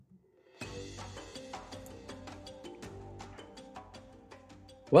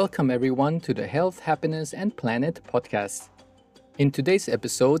Welcome everyone to the Health, Happiness and Planet podcast. In today's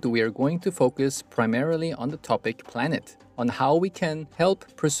episode, we are going to focus primarily on the topic planet, on how we can help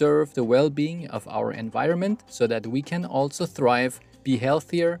preserve the well-being of our environment so that we can also thrive, be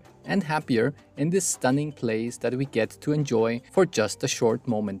healthier and happier in this stunning place that we get to enjoy for just a short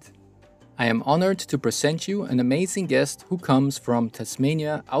moment. I am honored to present you an amazing guest who comes from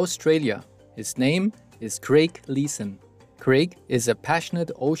Tasmania, Australia. His name is Craig Leeson. Craig is a passionate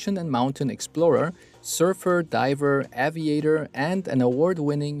ocean and mountain explorer, surfer, diver, aviator, and an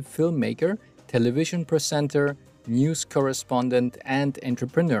award-winning filmmaker, television presenter, news correspondent, and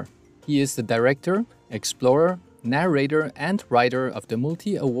entrepreneur. He is the director, explorer, narrator, and writer of the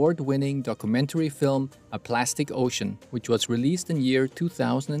multi-award-winning documentary film A Plastic Ocean, which was released in year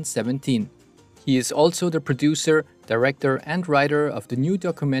 2017. He is also the producer, director, and writer of the new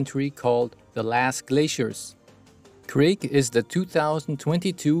documentary called The Last Glaciers. Craig is the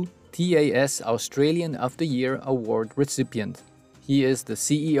 2022 TAS Australian of the Year Award recipient. He is the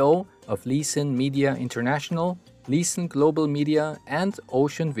CEO of Leeson Media International, Leeson Global Media and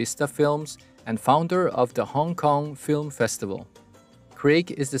Ocean Vista Films, and founder of the Hong Kong Film Festival.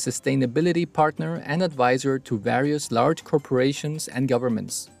 Craig is the sustainability partner and advisor to various large corporations and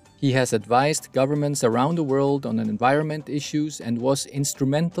governments. He has advised governments around the world on environment issues and was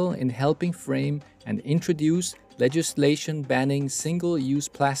instrumental in helping frame and introduce legislation banning single-use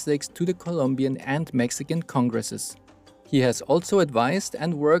plastics to the Colombian and Mexican Congresses. He has also advised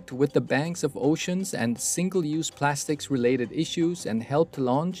and worked with the banks of oceans and single-use plastics-related issues and helped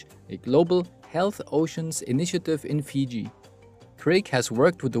launch a global Health Oceans initiative in Fiji. Craig has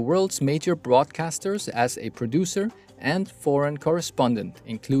worked with the world's major broadcasters as a producer and foreign correspondent,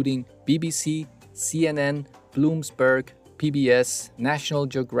 including BBC, CNN, Bloomberg, PBS, National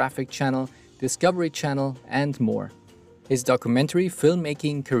Geographic Channel, Discovery Channel, and more. His documentary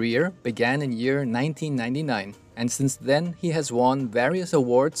filmmaking career began in year 1999, and since then he has won various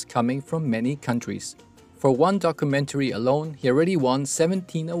awards coming from many countries. For one documentary alone, he already won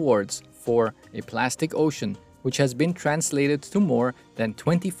 17 awards for A Plastic Ocean, which has been translated to more than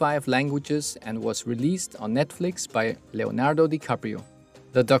 25 languages and was released on Netflix by Leonardo DiCaprio.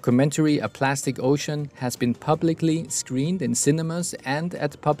 The documentary A Plastic Ocean has been publicly screened in cinemas and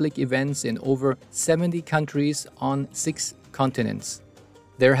at public events in over 70 countries on 6 continents.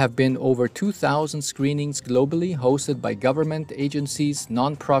 There have been over 2,000 screenings globally hosted by government agencies,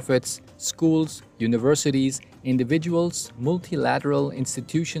 non-profits, schools, universities, individuals, multilateral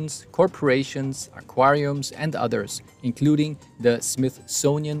institutions, corporations, aquariums, and others, including the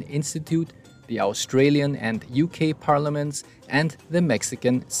Smithsonian Institute, the Australian and UK parliaments, and the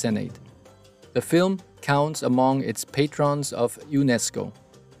Mexican Senate. The film counts among its patrons of UNESCO.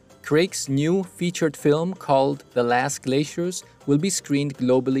 Craig's new featured film called The Last Glaciers will be screened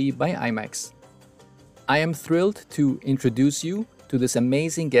globally by IMAX. I am thrilled to introduce you to this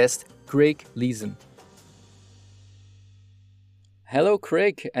amazing guest, Craig Leeson. Hello,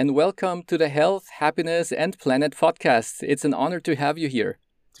 Craig, and welcome to the Health, Happiness and Planet podcast. It's an honor to have you here.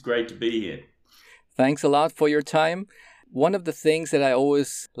 It's great to be here. Thanks a lot for your time. One of the things that I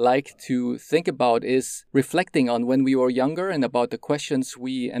always like to think about is reflecting on when we were younger and about the questions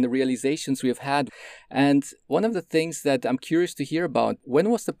and the realizations we've had. And one of the things that I'm curious to hear about, when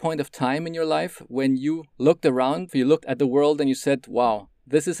was the point of time in your life when you looked around, you looked at the world and you said, wow,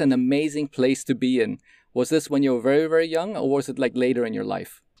 this is an amazing place to be in? Was this when you were very, very young, or was it like later in your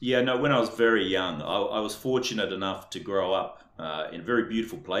life? Yeah, no, when I was very young, I was fortunate enough to grow up in a very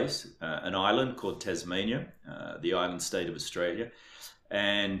beautiful place, an island called Tasmania, the island state of Australia.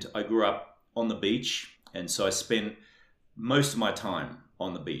 And I grew up on the beach, and so I spent most of my time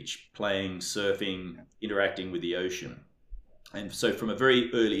on the beach, playing, surfing, interacting with the ocean. And so from a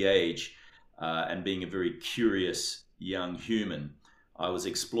very early age, and being a very curious young human, I was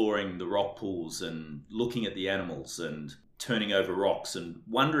exploring the rock pools and looking at the animals and turning over rocks and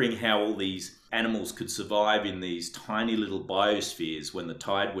wondering how all these animals could survive in these tiny little biospheres when the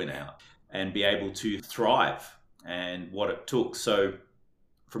tide went out and be able to thrive, and what it took. So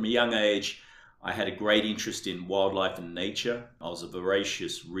from a young age, I had a great interest in wildlife and nature. I was a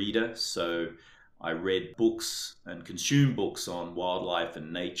voracious reader, so I read books and consumed books on wildlife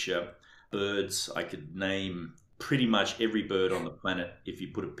and nature. Birds, I could name pretty much every bird on the planet if you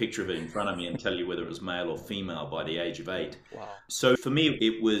put a picture of it in front of me and tell you whether it was male or female by the age of 8. Wow. So for me,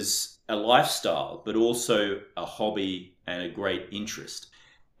 it was a lifestyle, but also a hobby and a great interest.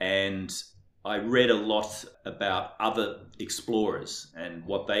 And I read a lot about other explorers and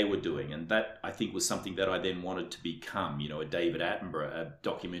what they were doing. And that, I think, was something that I then wanted to become, a David Attenborough, a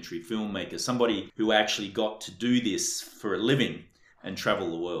documentary filmmaker, somebody who actually got to do this for a living and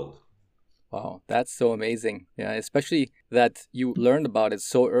travel the world. Wow, that's so amazing. Yeah, especially that you learned about it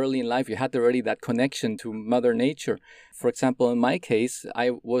so early in life. You had already that connection to Mother Nature. For example, in my case,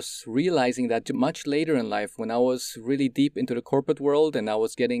 I was realizing that much later in life when I was really deep into the corporate world and I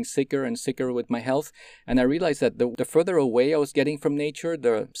was getting sicker and sicker with my health. And I realized that the further away I was getting from nature,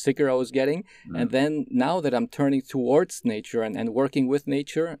 the sicker I was getting. And then now that I'm turning towards nature and working with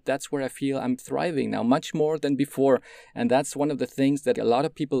nature, that's where I feel I'm thriving now much more than before. And that's one of the things that a lot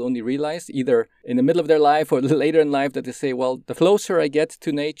of people only realize either in the middle of their life or later in life, that they say, well, the closer I get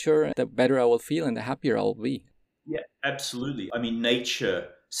to nature, the better I will feel and the happier I'll be. Yeah, absolutely. I mean, nature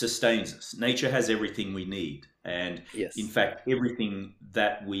sustains us. Nature has everything we need. And in Yes. fact, everything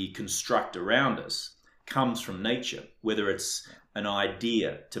that we construct around us comes from nature, whether it's an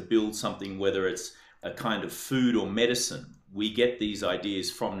idea to build something, whether it's a kind of food or medicine. We get these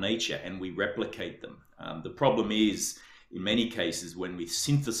ideas from nature and we replicate them. The problem is, in many cases, when we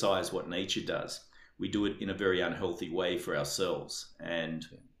synthesize what nature does, we do it in a very unhealthy way for ourselves. And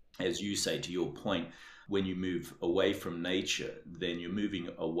as you say, to your point, when you move away from nature, then you're moving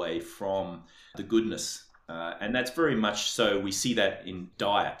away from the goodness. And that's very much so. We see that in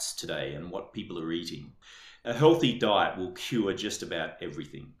diets today and what people are eating. A healthy diet will cure just about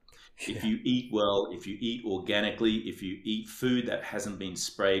everything. If you eat well, if you eat organically, if you eat food that hasn't been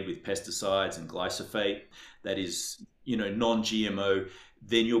sprayed with pesticides and glyphosate, that is, non-GMO,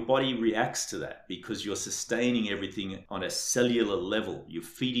 then your body reacts to that because you're sustaining everything on a cellular level. You're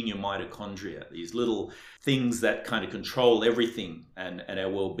feeding your mitochondria, these little things that kind of control everything and our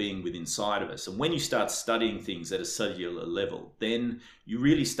well-being within inside of us. And when you start studying things at a cellular level, then you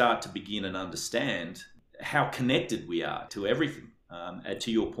really start to begin and understand how connected we are to everything,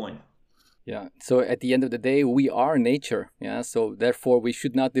 to your point. Yeah. So at the end of the day, we are nature. Yeah. So therefore, we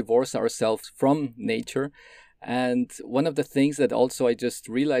should not divorce ourselves from nature. And one of the things that also I just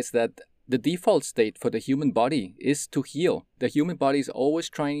realized that the default state for the human body is to heal. The human body is always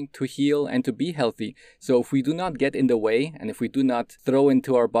trying to heal and to be healthy. So if we do not get in the way and if we do not throw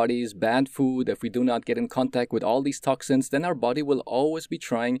into our bodies bad food, if we do not get in contact with all these toxins, then our body will always be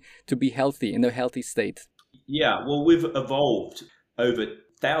trying to be healthy in a healthy state. Yeah, well, we've evolved over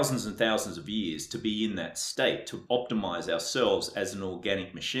thousands and thousands of years to be in that state, to optimize ourselves as an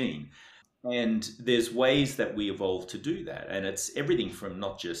organic machine. And there's ways that we evolve to do that. And it's everything from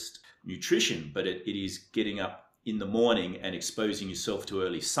not just nutrition, but it is getting up in the morning and exposing yourself to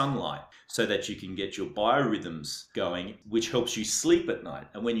early sunlight so that you can get your biorhythms going, which helps you sleep at night.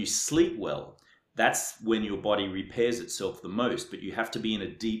 And when you sleep well, that's when your body repairs itself the most. But you have to be in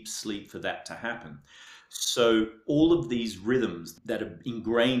a deep sleep for that to happen. So all of these rhythms that are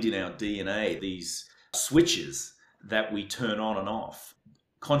ingrained in our DNA, these switches that we turn on and off,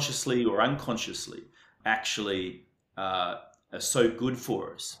 consciously or unconsciously, actually are so good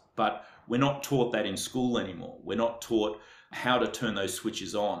for us. But we're not taught that in school anymore. We're not taught how to turn those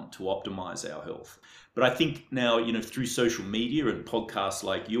switches on to optimize our health. But I think now, through social media and podcasts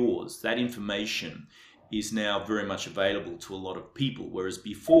like yours, that information is now very much available to a lot of people. Whereas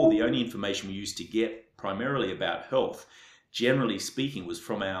before, the only information we used to get primarily about health, generally speaking, was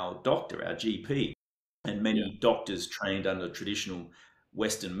from our doctor, our GP. And many doctors trained under traditional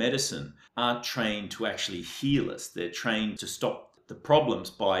Western medicine aren't trained to actually heal us. They're trained to stop the problems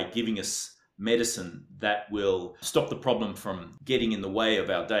by giving us medicine that will stop the problem from getting in the way of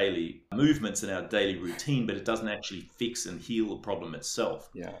our daily movements and our daily routine, but it doesn't actually fix and heal the problem itself.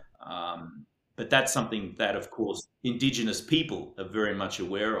 But that's something that, of course, Indigenous people are very much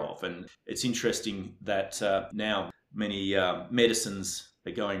aware of. And it's interesting that now many medicines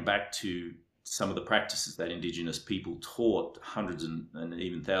are going back to some of the practices that Indigenous people taught hundreds and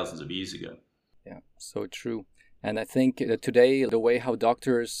even thousands of years ago. Yeah, so true. And I think today, the way how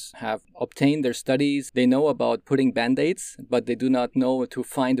doctors have obtained their studies, they know about putting band-aids, but they do not know to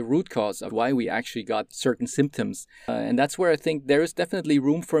find the root cause of why we actually got certain symptoms. And that's where I think there is definitely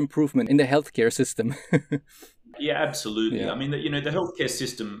room for improvement in the healthcare system. Yeah, absolutely. I mean, the healthcare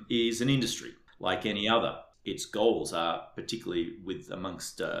system is an industry like any other. Its goals are, particularly with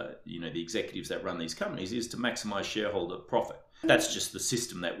amongst the executives that run these companies, is to maximize shareholder profit. That's just the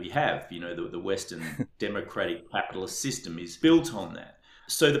system that we have. The Western democratic capitalist system is built on that.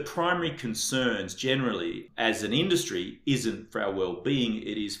 So the primary concerns generally as an industry isn't for our well-being,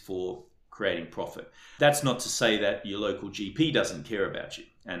 it is for creating profit. That's not to say that your local GP doesn't care about you,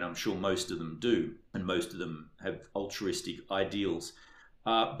 and I'm sure most of them do, and most of them have altruistic ideals.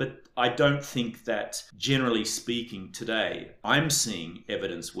 But I don't think that, generally speaking, today, I'm seeing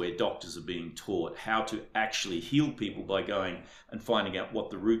evidence where doctors are being taught how to actually heal people by going and finding out what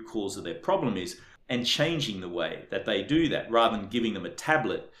the root cause of their problem is and changing the way that they do that, rather than giving them a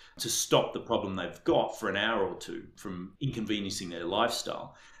tablet to stop the problem they've got for an hour or two from inconveniencing their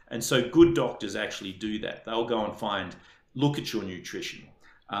lifestyle. And so good doctors actually do that. They'll go and look at your nutrition.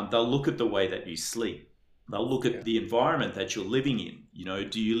 They'll look at the way that you sleep. They'll look at the environment that you're living in. You know,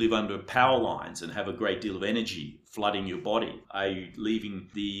 do you live under power lines and have a great deal of energy flooding your body? Are you leaving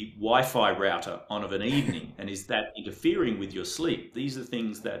the Wi-Fi router on of an evening, and is that interfering with your sleep? These are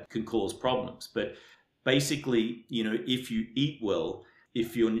things that can cause problems. But basically, you know, if you eat well,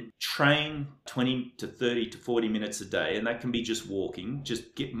 if you train 20 to 30 to 40 minutes a day, and that can be just walking,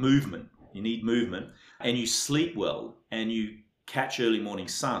 just get movement. You need movement, and you sleep well and you catch early morning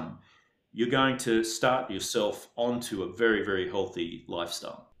sun, you're going to start yourself onto a very, very healthy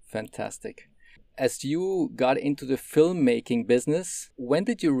lifestyle. Fantastic. As you got into the filmmaking business, when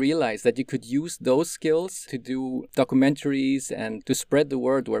did you realize that you could use those skills to do documentaries and to spread the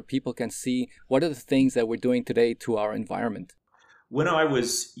word where people can see what are the things that we're doing today to our environment? When I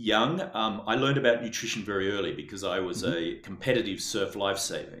was young, I learned about nutrition very early because I was a competitive surf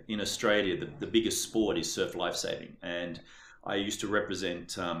lifesaver. In Australia, the biggest sport is surf lifesaving. And I used to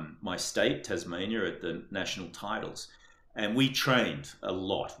represent my state, Tasmania, at the national titles, and we trained a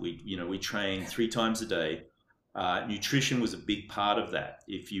lot. We trained 3 times a day. Nutrition was a big part of that.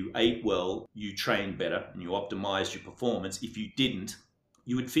 If you ate well, you trained better and you optimized your performance. If you didn't,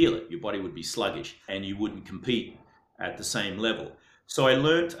 you would feel it. Your body would be sluggish and you wouldn't compete at the same level. So I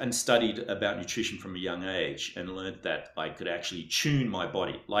learned and studied about nutrition from a young age and learned that I could actually tune my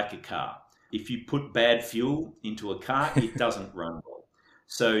body like a car. If you put bad fuel into a car, it doesn't run well.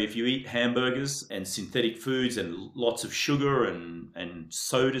 So if you eat hamburgers and synthetic foods and lots of sugar and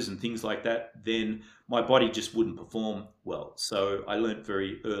sodas and things like that, then my body just wouldn't perform well. So I learned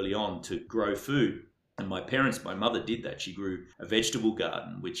very early on to grow food. And my mother did that. She grew a vegetable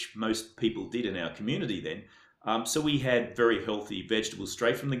garden, which most people did in our community then. So we had very healthy vegetables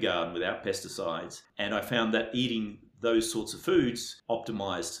straight from the garden without pesticides. And I found that eating those sorts of foods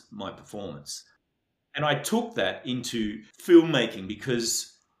optimized my performance. And I took that into filmmaking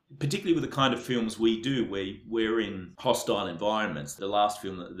because, particularly with the kind of films we do, we're in hostile environments. The last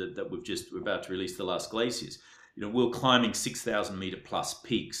film that we're about to release, The Last Glaciers, you know, we're climbing 6,000 meter plus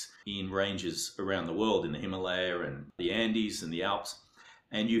peaks in ranges around the world, in the Himalaya and the Andes and the Alps.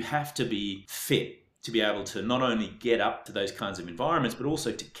 And you have to be fit to be able to not only get up to those kinds of environments, but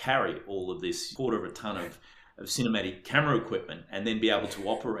also to carry all of this 1/4 ton of cinematic camera equipment and then be able to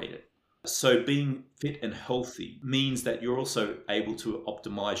operate it. So being fit and healthy means that you're also able to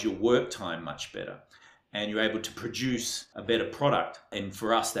optimize your work time much better and you're able to produce a better product. And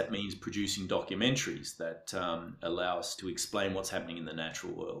for us, that means producing documentaries that allow us to explain what's happening in the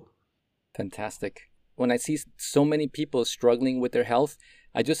natural world. Fantastic. When I see so many people struggling with their health,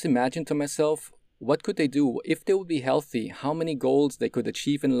 I just imagine to myself, what could they do if they would be healthy? How many goals they could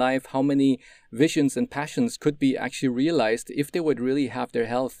achieve in life? How many visions and passions could be actually realized if they would really have their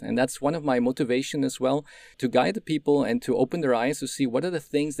health? And that's one of my motivation as well, to guide the people and to open their eyes to see what are the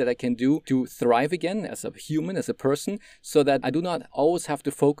things that I can do to thrive again as a human, as a person, so that I do not always have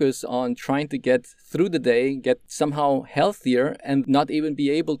to focus on trying to get through the day, get somehow healthier, and not even be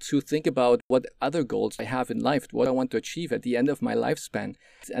able to think about what other goals I have in life, what I want to achieve at the end of my lifespan.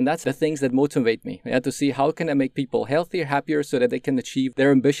 And that's the things that motivate me. To see how can I make people healthier, happier, so that they can achieve their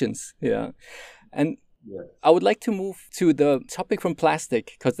ambitions. And I would like to move to the topic from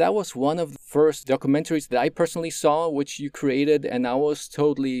plastic, because that was one of the first documentaries that I personally saw, which you created, and I was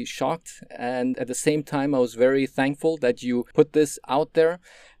totally shocked. And at the same time, I was very thankful that you put this out there.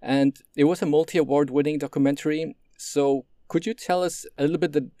 And it was a multi-award winning documentary. So could you tell us a little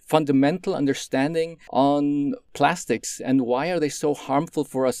bit the fundamental understanding on plastics and why are they so harmful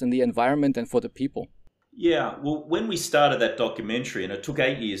for us in the environment and for the people? Yeah, well, when we started that documentary, and it took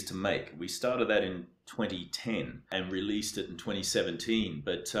 8 years to make, we started that in 2010 and released it in 2017.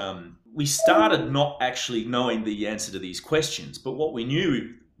 But we started not actually knowing the answer to these questions. But what we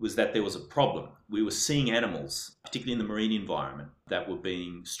knew was that there was a problem. We were seeing animals, particularly in the marine environment, that were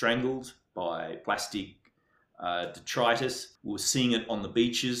being strangled by plastic detritus. We were seeing it on the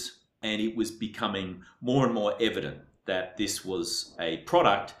beaches, and it was becoming more and more evident that this was a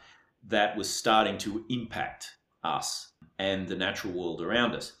product that was starting to impact us and the natural world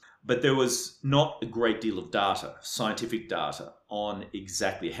around us. But there was not a great deal of data, scientific data, on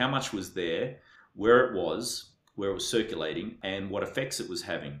exactly how much was there, where it was circulating, and what effects it was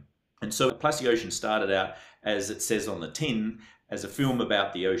having. And so Plastic Ocean started out, as it says on the tin, as a film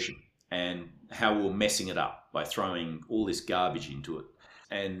about the ocean and how we were messing it up by throwing all this garbage into it.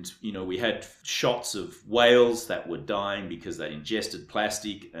 And, we had shots of whales that were dying because they ingested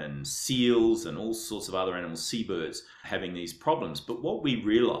plastic, and seals and all sorts of other animals, seabirds, having these problems. But what we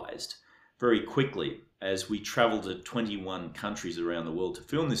realized very quickly as we traveled to 21 countries around the world to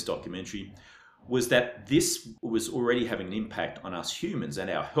film this documentary was that this was already having an impact on us humans and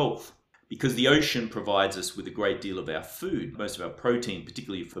our health. Because the ocean provides us with a great deal of our food. Most of our protein,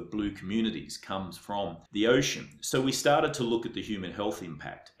 particularly for blue communities, comes from the ocean. So we started to look at the human health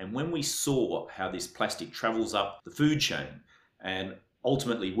impact. And when we saw how this plastic travels up the food chain, and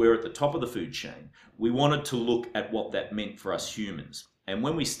ultimately we're at the top of the food chain, we wanted to look at what that meant for us humans. And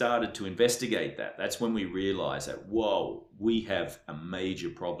when we started to investigate that, that's when we realized that, whoa, we have a major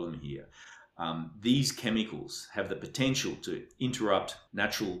problem here. These chemicals have the potential to interrupt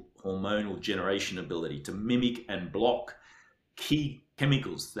natural hormonal generation ability, to mimic and block key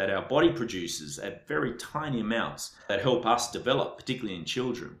chemicals that our body produces at very tiny amounts that help us develop, particularly in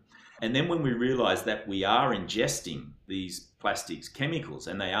children. And then when we realize that we are ingesting these plastics chemicals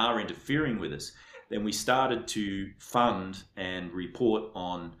and they are interfering with us, then we started to fund and report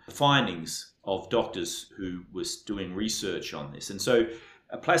on the findings of doctors who was doing research on this. And so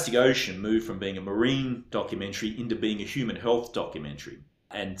a Plastic Ocean moved from being a marine documentary into being a human health documentary.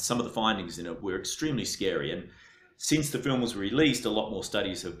 And some of the findings in it were extremely scary. And since the film was released, a lot more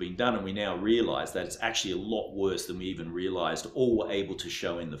studies have been done, and we now realize that it's actually a lot worse than we even realized or were able to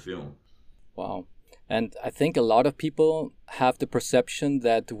show in the film. Wow. And I think a lot of people have the perception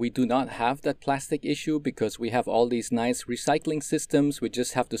that we do not have that plastic issue because we have all these nice recycling systems. We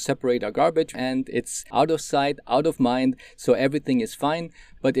just have to separate our garbage and it's out of sight, out of mind, so everything is fine.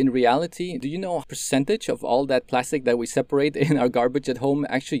 But in reality, do you know a percentage of all that plastic that we separate in our garbage at home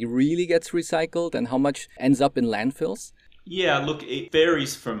actually really gets recycled and how much ends up in landfills? Yeah, look, it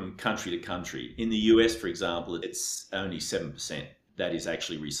varies from country to country. In the US, for example, it's only 7% that is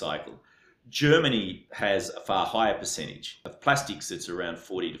actually recycled. Germany has a far higher percentage. Of plastics, it's around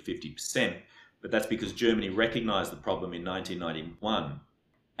 40 to 50%, but that's because Germany recognized the problem in 1991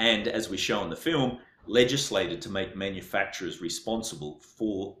 and, as we show in the film, legislated to make manufacturers responsible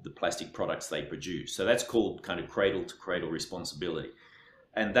for the plastic products they produce. So that's called kind of cradle to cradle responsibility.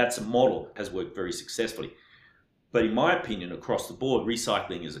 And that's a model that has worked very successfully. But in my opinion, across the board,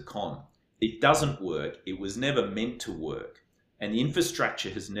 recycling is a con. It doesn't work. It was never meant to work. And the infrastructure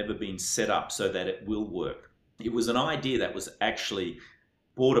has never been set up so that it will work. It was an idea that was actually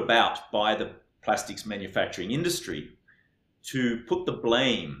brought about by the plastics manufacturing industry to put the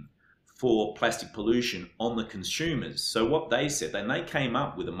blame for plastic pollution on the consumers. So what they said, and they came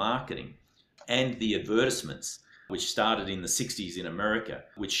up with the marketing and the advertisements, which started in the 60s in America,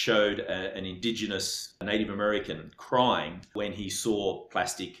 which showed an indigenous Native American crying when he saw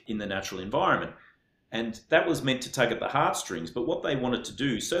plastic in the natural environment. And that was meant to tug at the heartstrings. But what they wanted to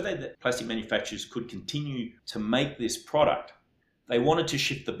do, so that the plastic manufacturers could continue to make this product, they wanted to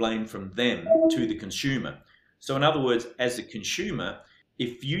shift the blame from them to the consumer. So in other words, as a consumer,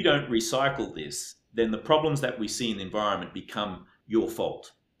 if you don't recycle this, then the problems that we see in the environment become your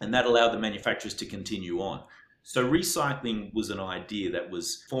fault. And that allowed the manufacturers to continue on. So recycling was an idea that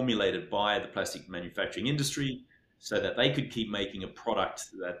was formulated by the plastic manufacturing industry, so that they could keep making a product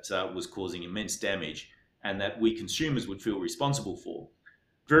that was causing immense damage and that we consumers would feel responsible for.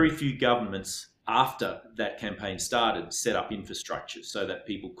 Very few governments, after that campaign started, set up infrastructure so that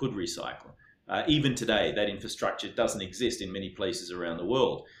people could recycle. Even today, that infrastructure doesn't exist in many places around the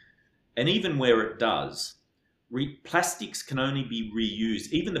world. And even where it does, plastics can only be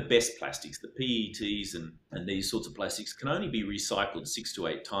reused. Even the best plastics, the PETs and these sorts of plastics, can only be recycled 6 to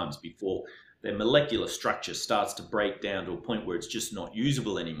 8 times before their molecular structure starts to break down to a point where it's just not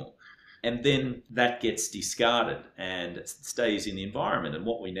usable anymore. And then that gets discarded and stays in the environment. And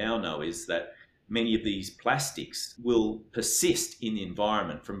what we now know is that many of these plastics will persist in the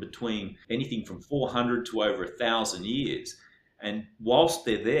environment from between anything from 400 to over 1,000 years. And whilst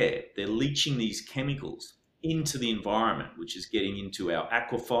they're there, they're leaching these chemicals into the environment, which is getting into our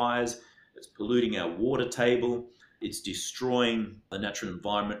aquifers, it's polluting our water table, it's destroying the natural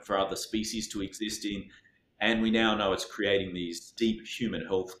environment for other species to exist in. And we now know it's creating these deep human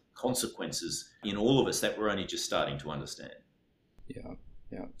health consequences in all of us that we're only just starting to understand. Yeah.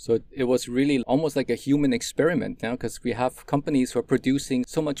 Yeah. So it was really almost like a human experiment now, because we have companies who are producing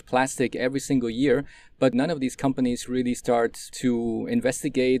so much plastic every single year, but none of these companies really start to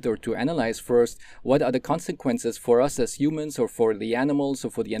investigate or to analyze first what are the consequences for us as humans or for the animals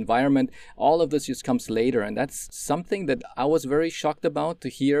or for the environment. All of this just comes later. And that's something that I was very shocked about to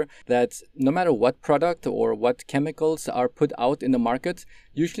hear, that no matter what product or what chemicals are put out in the market,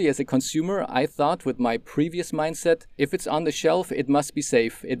 usually as a consumer, I thought with my previous mindset, if it's on the shelf, it must be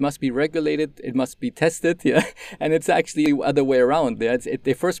safe, it must be regulated, it must be tested. Yeah. And it's actually the other way around.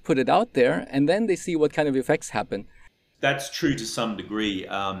 They first put it out there and then they see what kind of effects happen. That's true to some degree.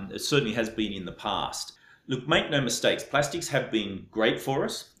 It certainly has been in the past. Look, make no mistakes, plastics have been great for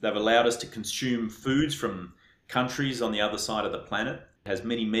us. They've allowed us to consume foods from countries on the other side of the planet. It has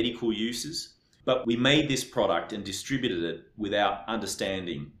many medical uses. But we made this product and distributed it without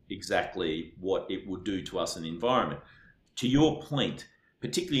understanding exactly what it would do to us in the environment. To your point,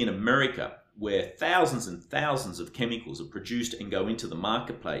 particularly in America, where thousands and thousands of chemicals are produced and go into the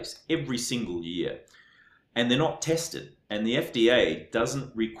marketplace every single year, and they're not tested, and the FDA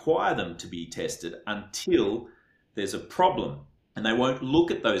doesn't require them to be tested until there's a problem, and they won't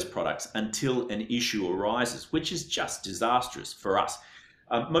look at those products until an issue arises, which is just disastrous for us.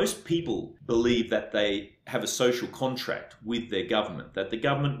 Most people believe that they have a social contract with their government, that the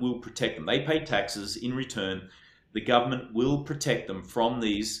government will protect them. They pay taxes. In return, the government will protect them from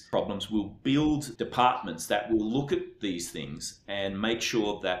these problems, will build departments that will look at these things and make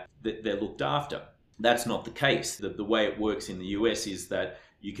sure that they're looked after. That's not the case. The way it works in the US is that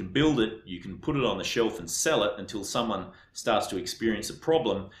you can build it, you can put it on the shelf and sell it until someone starts to experience a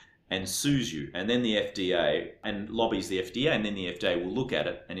problem and sues you, and then the FDA and lobbies the FDA, and then the FDA will look at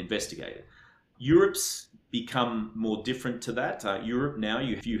it and investigate it. Europe's become more different to that. Europe now,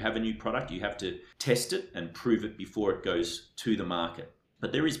 if you have a new product, you have to test it and prove it before it goes to the market.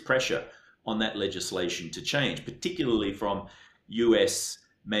 But there is pressure on that legislation to change, particularly from US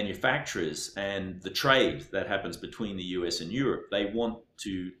manufacturers and the trade that happens between the US and Europe. They want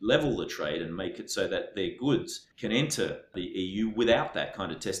to level the trade and make it so that their goods can enter the EU without that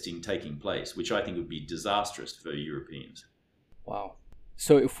kind of testing taking place, which I think would be disastrous for Europeans. Wow.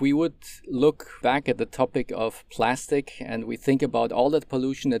 So if we would look back at the topic of plastic and we think about all that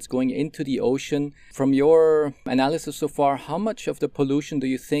pollution that's going into the ocean, from your analysis so far, how much of the pollution do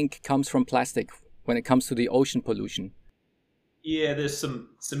you think comes from plastic when it comes to the ocean pollution? Yeah, there's some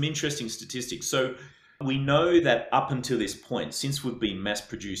interesting statistics. So we know that up until this point, since we've been mass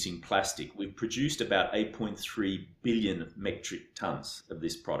producing plastic, we've produced about 8.3 billion metric tons of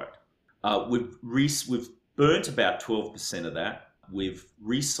this product. We've burnt about 12% of that. We've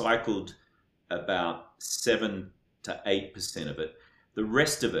recycled about 7 to 8% of it. The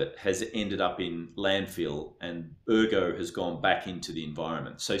rest of it has ended up in landfill and ergo has gone back into the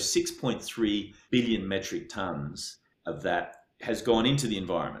environment. So 6.3 billion metric tons of that has gone into the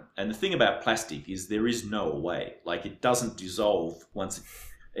environment. And the thing about plastic is there is no way. Like, it doesn't dissolve once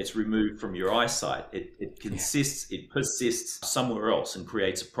it's removed from your eyesight. It persists somewhere else and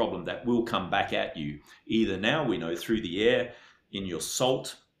creates a problem that will come back at you, either now we know through the air, in your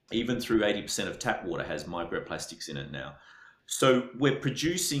salt, even through 80% of tap water has microplastics in it now. So we're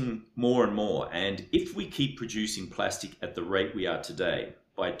producing more and more. And if we keep producing plastic at the rate we are today,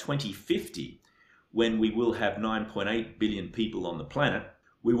 by 2050, when we will have 9.8 billion people on the planet,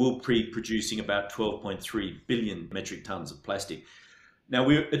 we will be producing about 12.3 billion metric tons of plastic. Now,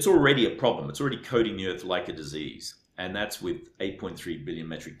 it's already a problem. It's already coating the earth like a disease, and that's with 8.3 billion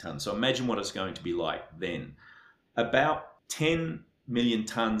metric tons. So imagine what it's going to be like then. About 10 million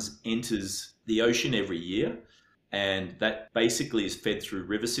tons enters the ocean every year, and that basically is fed through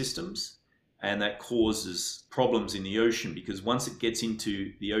river systems. And that causes problems in the ocean because once it gets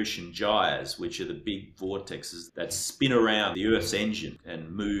into the ocean gyres, which are the big vortexes that spin around the Earth's engine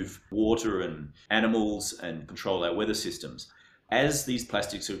and move water and animals and control our weather systems, as these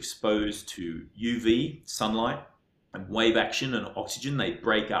plastics are exposed to UV, sunlight, and wave action and oxygen, they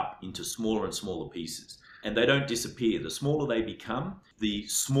break up into smaller and smaller pieces. And they don't disappear. The smaller they become, the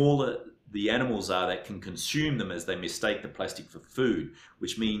smaller the animals are that can consume them as they mistake the plastic for food,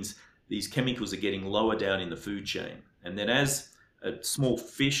 which means these chemicals are getting lower down in the food chain. And then as a small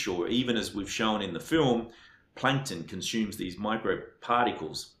fish, or even as we've shown in the film, plankton consumes these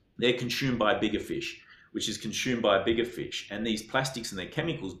microparticles, they're consumed by a bigger fish, which is consumed by a bigger fish. And these plastics and their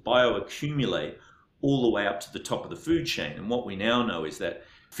chemicals bioaccumulate all the way up to the top of the food chain. And what we now know is that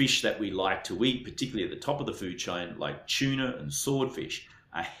fish that we like to eat, particularly at the top of the food chain, like tuna and swordfish,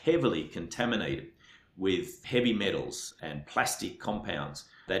 are heavily contaminated with heavy metals and plastic compounds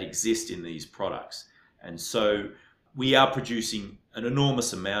that exist in these products. And so we are producing an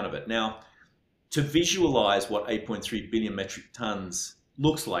enormous amount of it. Now, to visualize what 8.3 billion metric tons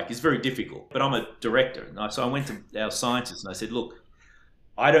looks like is very difficult. But I'm a director. So I went to our scientists and I said, look,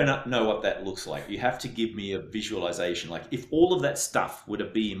 I don't know what that looks like. You have to give me a visualization. Like if all of that stuff were to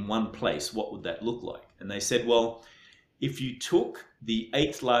be in one place, what would that look like? And they said, well, if you took the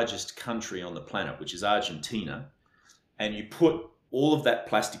 8th largest country on the planet, which is Argentina, and you put all of that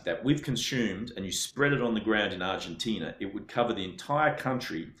plastic that we've consumed and you spread it on the ground in Argentina, it would cover the entire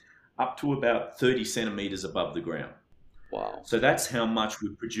country up to about 30 centimeters above the ground. Wow. So that's how much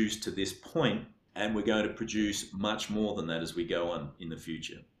we've produced to this point, and we're going to produce much more than that as we go on in the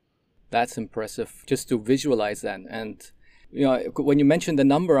future. That's impressive just to visualize that. And when you mentioned the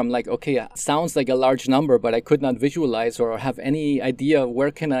number, I'm like, okay, it sounds like a large number, but I could not visualize or have any idea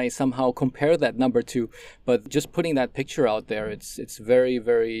where can I somehow compare that number to. But just putting that picture out there, it's very,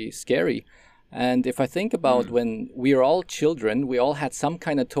 very scary. And if I think about when we were all children, we all had some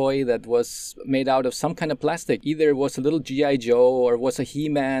kind of toy that was made out of some kind of plastic. Either it was a little G.I. Joe or it was a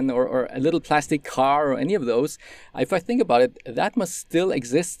He-Man or a little plastic car or any of those. If I think about it, that must still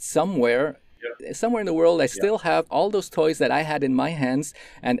exist somewhere. Yep. Somewhere in the world, I still have all those toys that I had in my hands,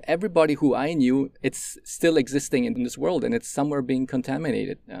 and everybody who I knew, it's still existing in this world, and it's somewhere being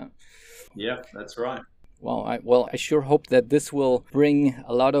contaminated. Yeah, that's right. Well, I sure hope that this will bring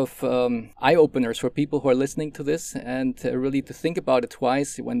a lot of eye-openers for people who are listening to this, and really to think about it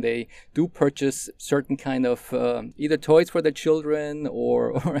twice when they do purchase certain kind of either toys for their children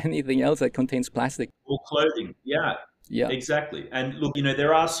or anything else that contains plastic. Or clothing, yeah. Yeah, exactly. And look,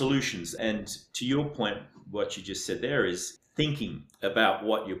 there are solutions. And to your point, what you just said there is thinking about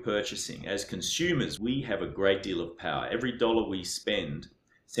what you're purchasing. As consumers, we have a great deal of power. Every dollar we spend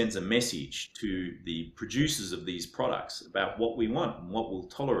sends a message to the producers of these products about what we want and what we'll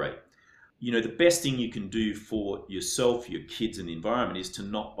tolerate. The best thing you can do for yourself, your kids, and the environment is to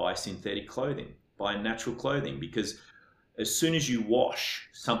not buy synthetic clothing, buy natural clothing, because as soon as you wash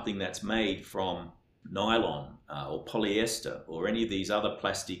something that's made from nylon or polyester or any of these other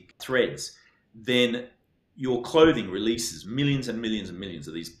plastic threads, then your clothing releases millions and millions and millions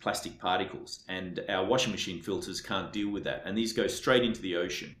of these plastic particles, and our washing machine filters can't deal with that, and these go straight into the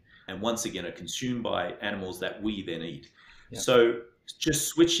ocean and once again are consumed by animals that we then eat. Yeah. So just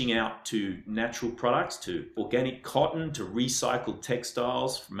switching out to natural products, to organic cotton, to recycled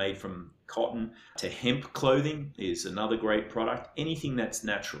textiles made from cotton, to hemp clothing is another great product. Anything that's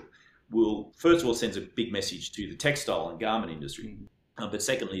natural will, first of all, sends a big message to the textile and garment industry, but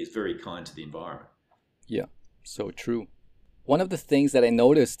secondly, is very kind to the environment. Yeah, so true. One of the things that I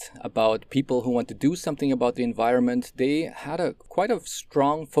noticed about people who want to do something about the environment, they had quite a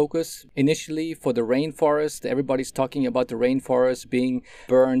strong focus initially for the rainforest. Everybody's talking about the rainforest being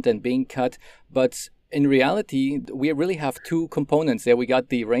burned and being cut, but in reality, we really have two components there. We got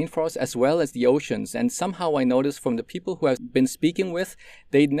the rainforest as well as the oceans. And somehow I noticed from the people who I've been speaking with,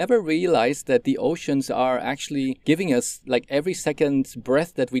 they never realized that the oceans are actually giving us, like every second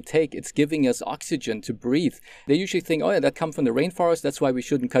breath that we take, it's giving us oxygen to breathe. They usually think, oh yeah, that comes from the rainforest, that's why we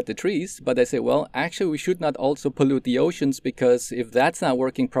shouldn't cut the trees. But I say, well, actually we should not also pollute the oceans, because if that's not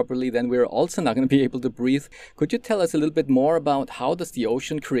working properly, then we're also not going to be able to breathe. Could you tell us a little bit more about how does the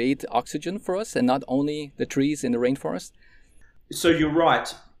ocean create oxygen for us and not only the trees in the rainforest? So you're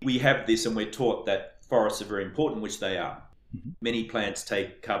right. We have this, and we're taught that forests are very important, which they are. Many plants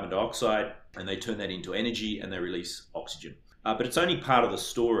take carbon dioxide and they turn that into energy and they release oxygen. But it's only part of the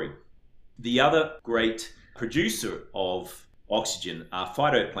story. The other great producer of oxygen are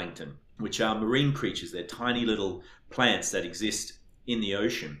phytoplankton, which are marine creatures. They're tiny little plants that exist in the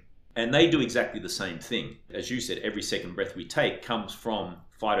ocean. And they do exactly the same thing. As you said, every second breath we take comes from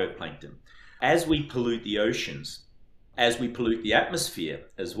phytoplankton. As we pollute the oceans, as we pollute the atmosphere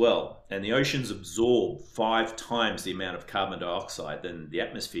as well, and the oceans absorb 5 times the amount of carbon dioxide than the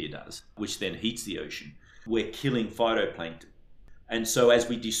atmosphere does, which then heats the ocean, we're killing phytoplankton. And so as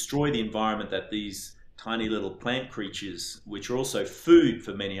we destroy the environment that these tiny little plant creatures, which are also food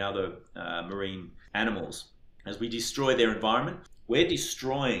for many other marine animals, as we destroy their environment, we're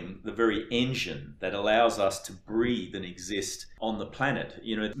destroying the very engine that allows us to breathe and exist on the planet.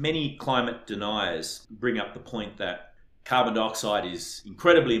 Many climate deniers bring up the point that carbon dioxide is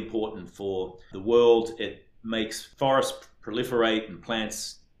incredibly important for the world. It makes forests proliferate and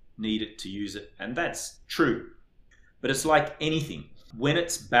plants need it to use it. And that's true. But it's like anything. When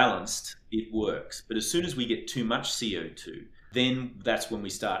it's balanced, it works. But as soon as we get too much CO2, then that's when we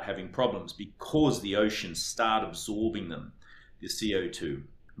start having problems, because the oceans start absorbing them. The CO2,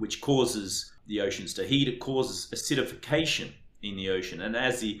 which causes the oceans to heat. It causes acidification in the ocean. And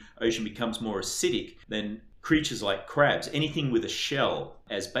as the ocean becomes more acidic, then creatures like crabs, anything with a shell,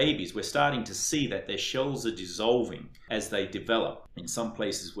 as babies, we're starting to see that their shells are dissolving as they develop in some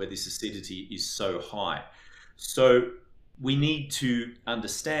places where this acidity is so high. So we need to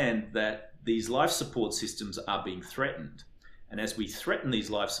understand that these life support systems are being threatened. And as we threaten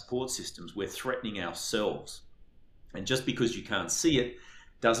these life support systems, we're threatening ourselves. And just because you can't see it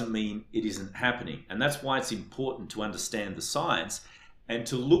doesn't mean it isn't happening. And that's why it's important to understand the science and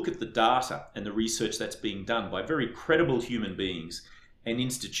to look at the data and the research that's being done by very credible human beings and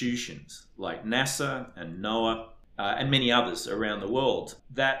institutions like NASA and NOAA and many others around the world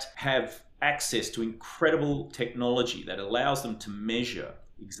that have access to incredible technology that allows them to measure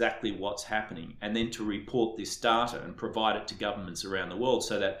exactly what's happening and then to report this data and provide it to governments around the world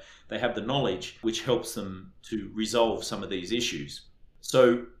so that they have the knowledge which helps them to resolve some of these issues.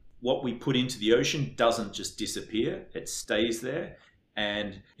 So what we put into the ocean doesn't just disappear, it stays there.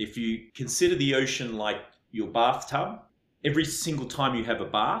 And if you consider the ocean like your bathtub, every single time you have a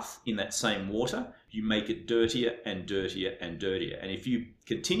bath in that same water, you make it dirtier and dirtier and dirtier. And if you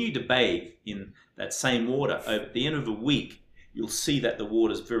continue to bathe in that same water, at the end of a week, you'll see that the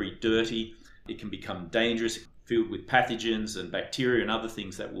water is very dirty. It can become dangerous, filled with pathogens and bacteria and other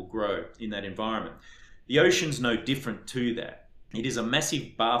things that will grow in that environment. The ocean's no different to that. It is a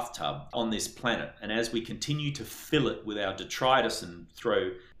massive bathtub on this planet. And as we continue to fill it with our detritus and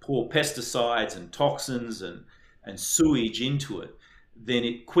pour pesticides and toxins and sewage into it, then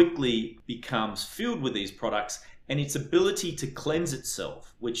it quickly becomes filled with these products, and its ability to cleanse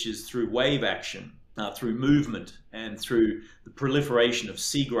itself, which is through wave action, through movement, and through the proliferation of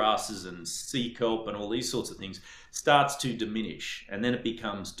seagrasses and sea kelp and all these sorts of things, starts to diminish. And then it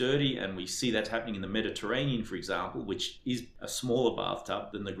becomes dirty, and we see that happening in the Mediterranean, for example, which is a smaller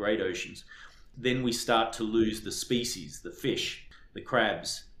bathtub than the great oceans. Then we start to lose the species, the fish, the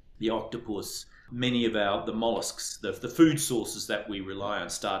crabs, the octopus, many of the mollusks, the food sources that we rely on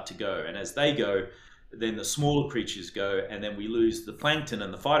start to go. And as they go, then the smaller creatures go, and then we lose the plankton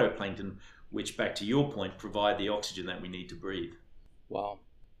and the phytoplankton, which, back to your point, provide the oxygen that we need to breathe. Wow.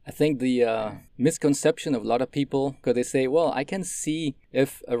 I think the misconception of a lot of people, because they say, well, I can see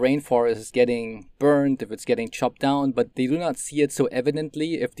if a rainforest is getting burned, if it's getting chopped down, but they do not see it so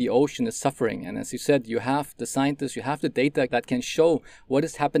evidently if the ocean is suffering. And as you said, you have the scientists, you have the data that can show what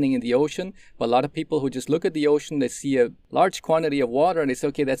is happening in the ocean. But a lot of people who just look at the ocean, they see a large quantity of water and they say,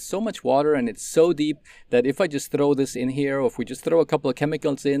 okay, that's so much water and it's so deep that if I just throw this in here, or if we just throw a couple of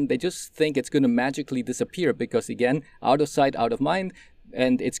chemicals in, they just think it's going to magically disappear because, again, out of sight, out of mind.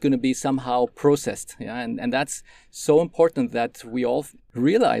 And it's going to be somehow processed. Yeah? And that's so important that we all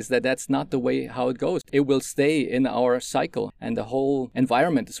realize that that's not the way how it goes. It will stay in our cycle. And the whole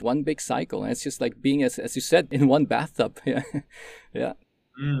environment is one big cycle. And it's just like being, as you said, in one bathtub. Yeah. Yeah.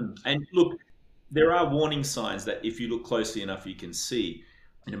 And look, there are warning signs that if you look closely enough, you can see.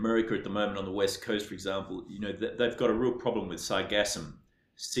 In America at the moment on the West Coast, for example, they've got a real problem with sargassum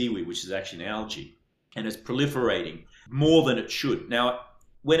seaweed, which is actually an algae. And it's proliferating more than it should. Now,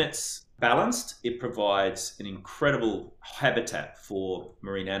 when it's balanced, it provides an incredible habitat for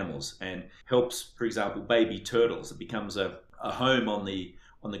marine animals and helps, for example, baby turtles. It becomes a home on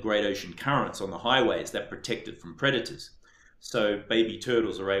the great ocean currents, on the highways that protect it from predators. So baby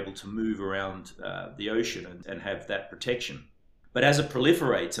turtles are able to move around the ocean and have that protection. But as it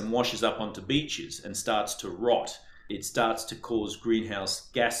proliferates and washes up onto beaches and starts to rot, it starts to cause greenhouse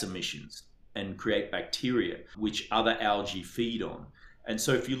gas emissions and create bacteria, which other algae feed on. And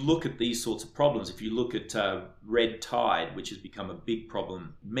so if you look at these sorts of problems, if you look at red tide, which has become a big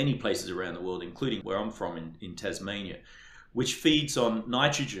problem in many places around the world, including where I'm from in Tasmania, which feeds on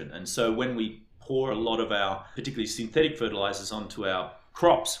nitrogen. And so when we pour a lot of our, particularly synthetic fertilizers, onto our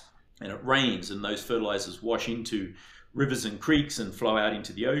crops, and it rains and those fertilizers wash into rivers and creeks and flow out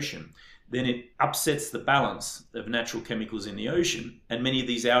into the ocean, then it upsets the balance of natural chemicals in the ocean. And many of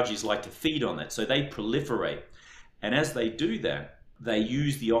these algae like to feed on that. So they proliferate. And as they do that, they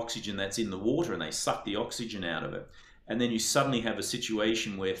use the oxygen that's in the water and they suck the oxygen out of it. And then you suddenly have a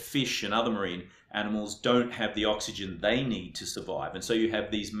situation where fish and other marine animals don't have the oxygen they need to survive. And so you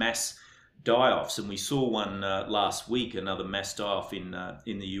have these mass die-offs. And we saw one last week, another mass die-off in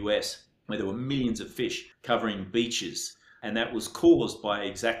the US, where there were millions of fish covering beaches. And that was caused by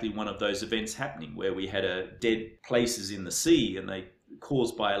exactly one of those events happening, where we had dead places in the sea, and they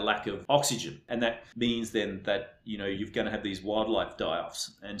caused by a lack of oxygen. And that means then that, you're going to have these wildlife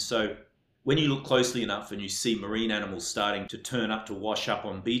die-offs. And so when you look closely enough and you see marine animals starting to turn up to wash up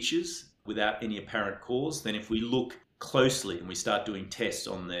on beaches without any apparent cause, then if we look closely and we start doing tests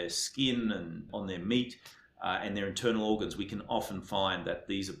on their skin and on their meat, and their internal organs, we can often find that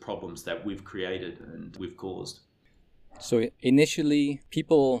these are problems that we've created and we've caused. So initially,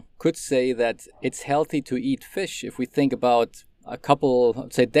 people could say that it's healthy to eat fish if we think about a couple,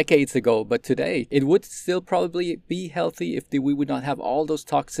 say, decades ago. But today, it would still probably be healthy if we would not have all those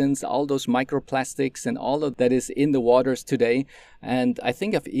toxins, all those microplastics, and all of that is in the waters today. And I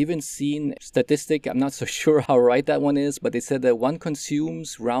think I've even seen statistic, I'm not so sure how right that one is, but they said that one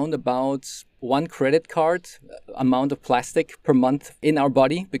consumes round about one credit card amount of plastic per month in our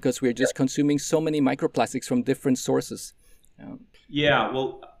body because we're just consuming so many microplastics from different sources. Yeah,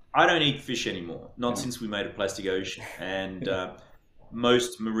 well, I don't eat fish anymore, not since we made a plastic ocean. And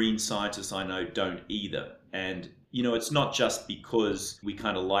most marine scientists I know don't either. And, you know, it's not just because we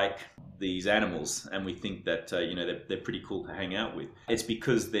kind of like these animals and we think that, you know, they're pretty cool to hang out with. It's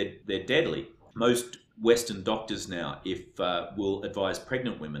because they're deadly. Most Western doctors now will advise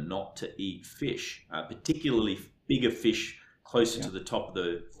pregnant women not to eat fish, particularly bigger fish closer to the top of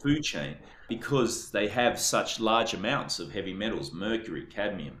the food chain, because they have such large amounts of heavy metals, mercury,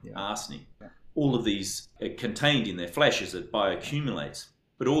 cadmium, arsenic. All of these are contained in their flesh as it bioaccumulates.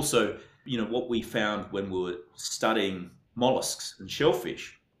 But also, you know, what we found when we were studying mollusks and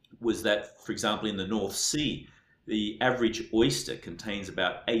shellfish was that, for example, in the North Sea, the average oyster contains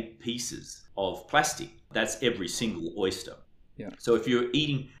about 8 pieces of plastic. That's every single oyster. So if you're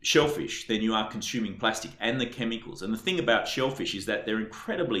eating shellfish, then you are consuming plastic and the chemicals. And the thing about shellfish is that they're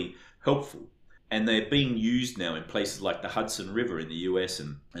incredibly helpful. And they're being used now in places like the Hudson River in the US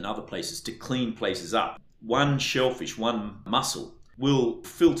and other places to clean places up. One shellfish, one mussel, will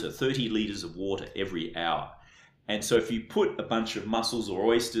filter 30 liters of water every hour. And so if you put a bunch of mussels or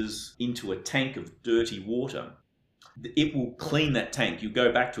oysters into a tank of dirty water, it will clean that tank. You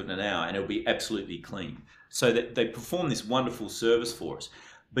go back to it in an hour and it'll be absolutely clean. So that they perform this wonderful service for us.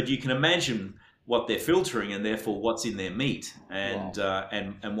 But you can imagine what they're filtering and therefore what's in their meat and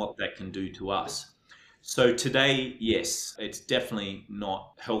what that can do to us. So today, yes, it's definitely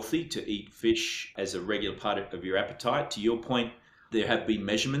not healthy to eat fish as a regular part of your appetite. To your point, there have been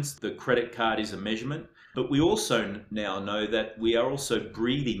measurements. The credit card is a measurement. But we also now know that we are also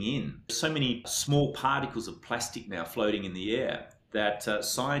breathing in so many small particles of plastic now floating in the air that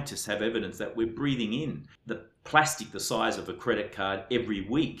scientists have evidence that we're breathing in the plastic the size of a credit card every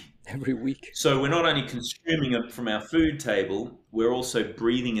week. Every week. So we're not only consuming it from our food table, we're also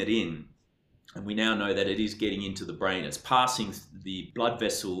breathing it in. And we now know that it is getting into the brain. It's passing the blood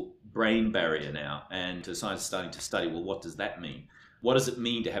vessel brain barrier now. And science is starting to study, well, what does that mean? What does it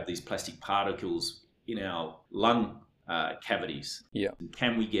mean to have these plastic particles in our lung cavities?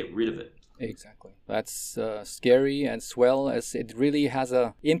 Can we get rid of it? Exactly. That's scary as well, as it really has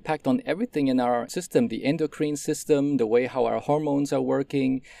an impact on everything in our system, the endocrine system, the way how our hormones are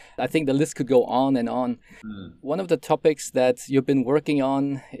working. I think the list could go on and on. One of the topics that you've been working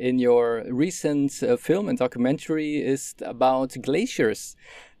on in your recent film and documentary is about glaciers.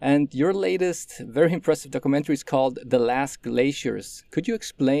 And your latest very impressive documentary is called The Last Glaciers. Could you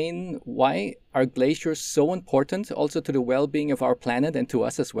explain why are glaciers so important also to the well-being of our planet and to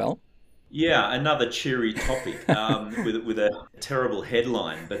us as well? Yeah, another cheery topic with a terrible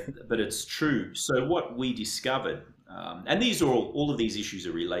headline, but it's true. So what we discovered, and these are all of these issues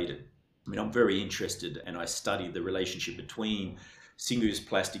are related. I mean, I'm very interested, and I study the relationship between single-use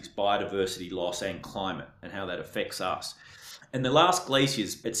plastics, biodiversity loss, and climate, and how that affects us. And The Last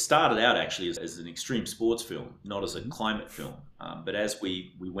Glaciers, it started out actually as an extreme sports film, not as a climate film. But as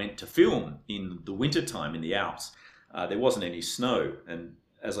we went to film in the wintertime in the Alps, there wasn't any snow, and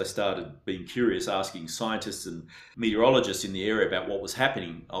as I started being curious, asking scientists and meteorologists in the area about what was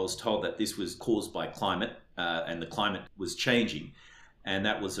happening, I was told that this was caused by climate, and the climate was changing. And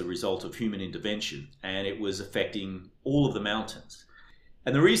that was a result of human intervention, and it was affecting all of the mountains.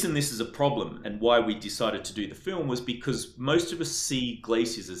 And the reason this is a problem and why we decided to do the film was because most of us see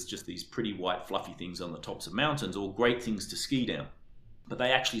glaciers as just these pretty white fluffy things on the tops of mountains, or great things to ski down. But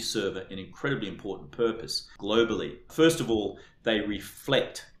they actually serve an incredibly important purpose globally. First of all, they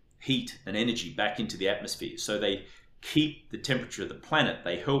reflect heat and energy back into the atmosphere. So they keep the temperature of the planet.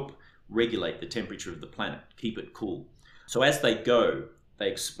 They help regulate the temperature of the planet, keep it cool. So as they go, they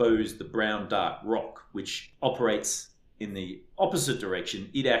expose the brown dark rock, which operates in the opposite direction.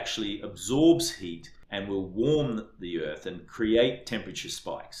 It actually absorbs heat and will warm the earth and create temperature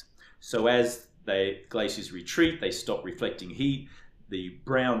spikes. So as the glaciers retreat, they stop reflecting heat. The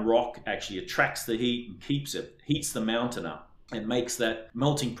brown rock actually attracts the heat and keeps it, heats the mountain up, and makes that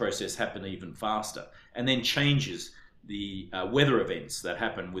melting process happen even faster, and then changes the weather events that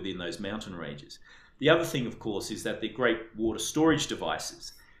happen within those mountain ranges. The other thing, of course, is that they're great water storage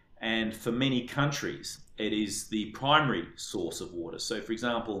devices. And for many countries, it is the primary source of water. So, for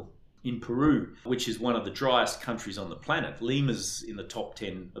example, in Peru, which is one of the driest countries on the planet, Lima's in the top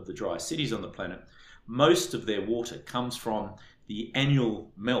 10 of the driest cities on the planet, most of their water comes from the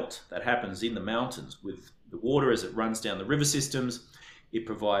annual melt that happens in the mountains with the water as it runs down the river systems. It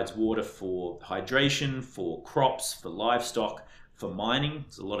provides water for hydration, for crops, for livestock, for mining.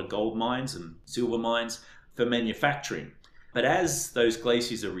 There's a lot of gold mines and silver mines, for manufacturing. But as those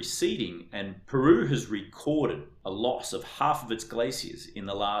glaciers are receding, and Peru has recorded a loss of half of its glaciers in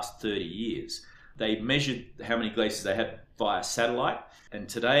the last 30 years, they measured how many glaciers they had via satellite, and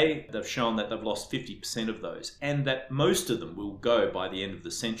today they've shown that they've lost 50% of those, and that most of them will go by the end of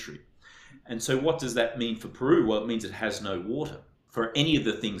the century. And so what does that mean for Peru? Well, it means it has no water for any of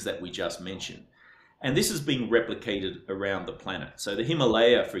the things that we just mentioned. And this is being replicated around the planet. So the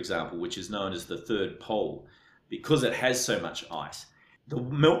Himalaya, for example, which is known as the third pole, because it has so much ice, the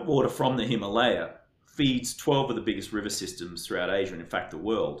meltwater from the Himalaya feeds 12 of the biggest river systems throughout Asia and in fact the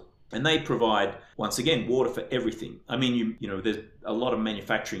world. And they provide, once again, water for everything. I mean, you know, there's a lot of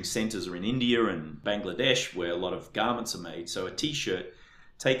manufacturing centers are in India and Bangladesh where a lot of garments are made. So a t-shirt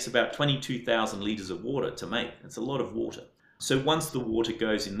takes about 22,000 liters of water to make. It's a lot of water. So once the water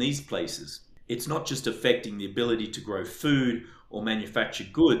goes in these places, it's not just affecting the ability to grow food or manufacture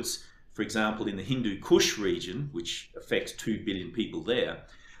goods, for example, in the Hindu Kush region, which affects 2 billion people there,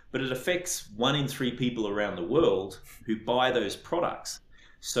 but it affects 1 in 3 people around the world who buy those products.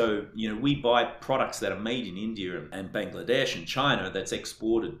 So, you know, we buy products that are made in India and Bangladesh and China that's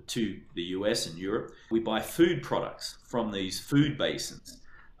exported to the US and Europe. We buy food products from these food basins.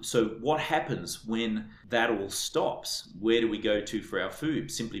 So what happens when that all stops? Where do we go to for our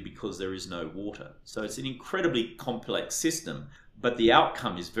food? Simply because there is no water. So it's an incredibly complex system, but the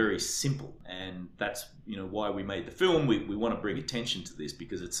outcome is very simple. And that's, you know, why we made the film. We want to bring attention to this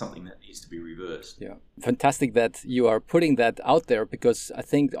because it's something that needs to be reversed. Yeah. Fantastic that you are putting that out there, because I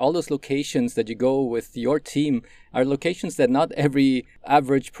think all those locations that you go with your team are locations that not every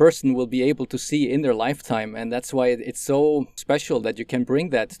average person will be able to see in their lifetime. And that's why it's so special that you can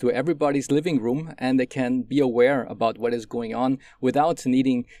bring that to everybody's living room and they can be aware about what is going on without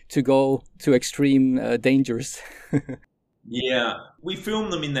needing to go to extreme dangers. Yeah, we film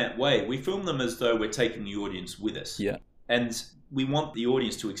them in that way. We film them as though we're taking the audience with us. Yeah. And we want the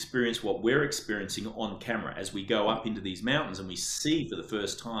audience to experience what we're experiencing on camera as we go up into these mountains and we see for the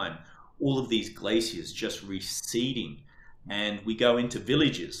first time all of these glaciers just receding. And we go into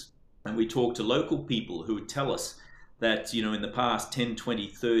villages and we talk to local people who would tell us that, you know, in the past 10, 20,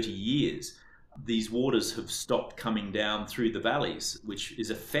 30 years, these waters have stopped coming down through the valleys, which is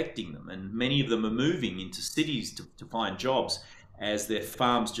affecting them. And many of them are moving into cities to find jobs as their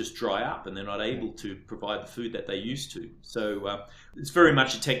farms just dry up and they're not able to provide the food that they used to. So it's very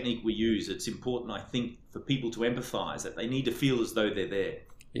much a technique we use. It's important, I think, for people to empathize that they need to feel as though they're there.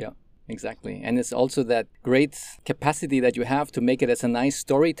 Yeah. Exactly. And it's also that great capacity that you have to make it as a nice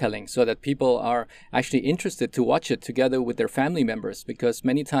storytelling so that people are actually interested to watch it together with their family members. Because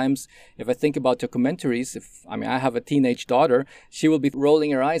many times, if I think about documentaries, I have a teenage daughter, she will be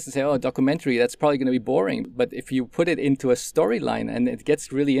rolling her eyes and say, oh, a documentary, that's probably going to be boring. But if you put it into a storyline and it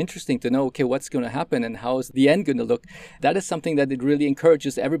gets really interesting to know, okay, what's going to happen and how's the end going to look, that is something that it really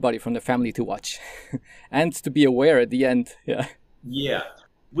encourages everybody from the family to watch and to be aware at the end. Yeah. Yeah.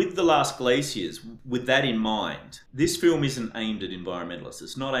 With the last glaciers, with that in mind, this film isn't aimed at environmentalists.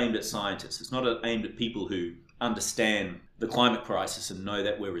 It's not aimed at scientists. It's not aimed at people who understand the climate crisis and know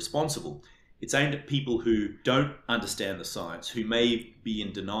that we're responsible. It's aimed at people who don't understand the science, who may be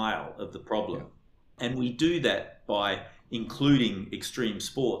in denial of the problem. Yeah. And we do that by including extreme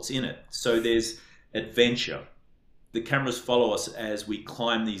sports in it. So there's adventure. The cameras follow us as we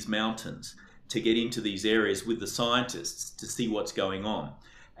climb these mountains to get into these areas with the scientists to see what's going on.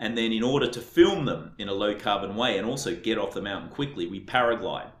 And then in order to film them in a low carbon way and also get off the mountain quickly, we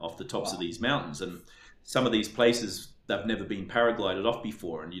paraglide off the tops of these mountains. And some of these places, they've never been paraglided off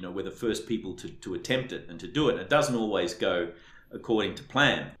before. And, you know, we're the first people to attempt it and to do it. And it doesn't always go according to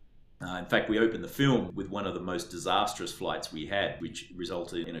plan. In fact, we opened the film with one of the most disastrous flights we had, which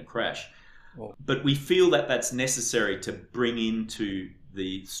resulted in a crash. Wow. But we feel that that's necessary to bring into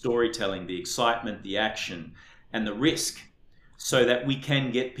the storytelling, the excitement, the action, and the risk, so that we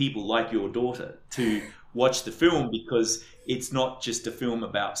can get people like your daughter to watch the film, because it's not just a film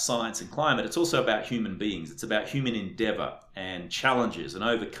about science and climate, it's also about human beings. It's about human endeavor and challenges and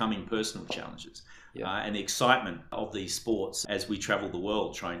overcoming personal challenges. Yeah. And the excitement of these sports as we travel the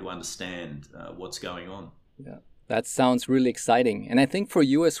world trying to understand what's going on. Yeah. That sounds really exciting. And I think for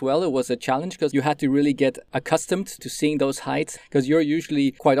you as well, it was a challenge because you had to really get accustomed to seeing those heights because you're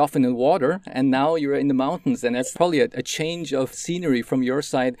usually quite often in water and now you're in the mountains. And that's probably a change of scenery from your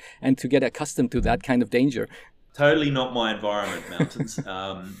side and to get accustomed to that kind of danger. Totally not my environment, mountains.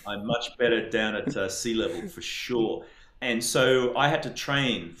 I'm much better down at sea level for sure. And so I had to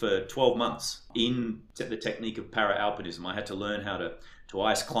train for 12 months in the technique of para-alpinism. I had to learn how to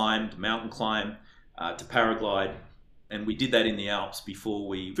ice climb, to mountain climb, to paraglide. And we did that in the Alps before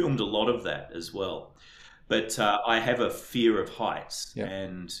we filmed a lot of that as well. But I have a fear of heights,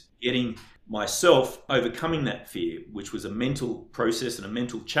 and getting myself overcoming that fear, which was a mental process and a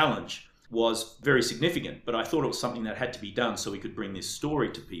mental challenge, was very significant. But I thought it was something that had to be done so we could bring this story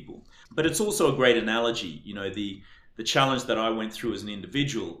to people. But it's also a great analogy. You know, the challenge that I went through as an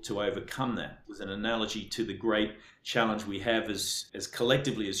individual to overcome that was an analogy to the great challenge we have as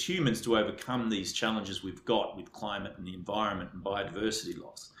collectively as humans to overcome these challenges we've got with climate and the environment and biodiversity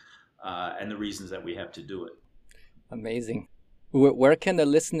loss, and the reasons that we have to do it. Amazing. Where can the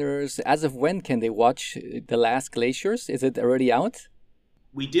listeners, as of when can they watch The Last Glaciers? Is it already out?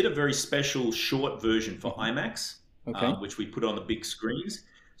 We did a very special short version for IMAX, which we put on the big screens.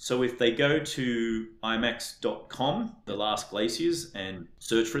 So if they go to imax.com, The Last Glaciers, and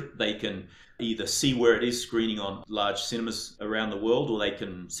search for it, they can either see where it is screening on large cinemas around the world, or they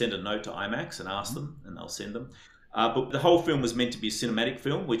can send a note to IMAX and ask them, and they'll send them. But the whole film was meant to be a cinematic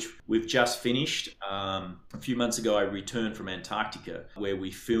film, which we've just finished. A few months ago, I returned from Antarctica, where we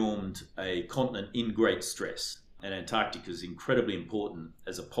filmed a continent in great stress. And Antarctica is incredibly important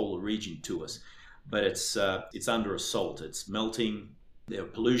as a polar region to us. But it's under assault. It's melting. There are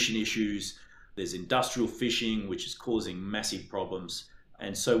pollution issues. There's industrial fishing, which is causing massive problems.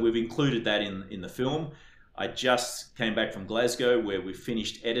 And so we've included that in the film. I just came back from Glasgow, where we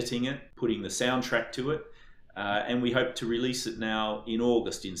finished editing it, putting the soundtrack to it. And we hope to release it now in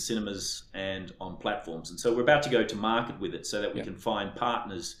August in cinemas and on platforms. And so we're about to go to market with it so that we can find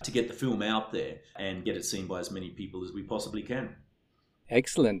partners to get the film out there and get it seen by as many people as we possibly can.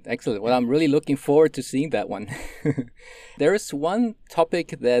 Excellent, excellent. Well, I'm really looking forward to seeing that one. There is one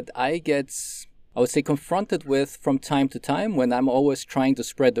topic that I get, I would say, confronted with from time to time when I'm always trying to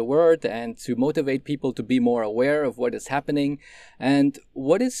spread the word and to motivate people to be more aware of what is happening. And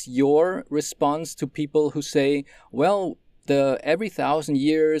what is your response to people who say, well, every 1,000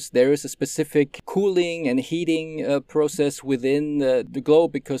 years there is a specific cooling and heating process within the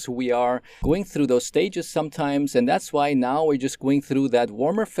globe because we are going through those stages sometimes, and that's why now we're just going through that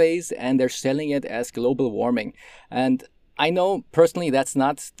warmer phase and they're selling it as global warming. And I know personally that's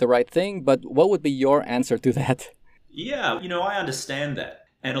not the right thing, but what would be your answer to that? Yeah, I understand that.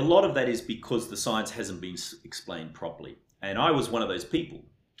 And a lot of that is because the science hasn't been explained properly. And I was one of those people.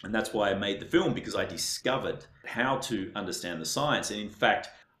 And that's why I made the film, because I discovered how to understand the science. And in fact,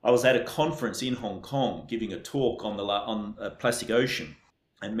 I was at a conference in Hong Kong giving a talk on the plastic ocean,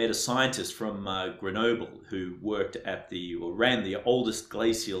 and met a scientist from Grenoble who ran the oldest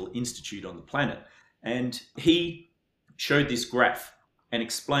glacial institute on the planet. And he showed this graph and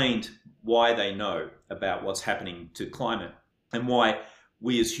explained why they know about what's happening to climate and why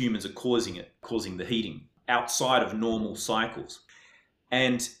we as humans are causing the heating outside of normal cycles.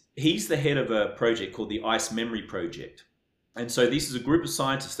 And he's the head of a project called the Ice Memory Project. And so this is a group of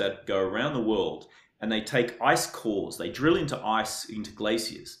scientists that go around the world and they take ice cores, they drill into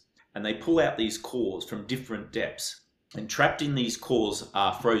glaciers, and they pull out these cores from different depths. And trapped in these cores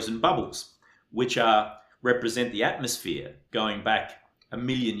are frozen bubbles, which represent the atmosphere going back 1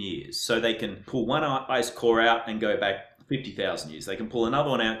 million years. So they can pull one ice core out and go back 50,000 years. They can pull another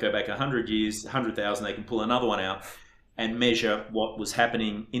one out, go back 100 years, 100,000. They can pull another one out and measure what was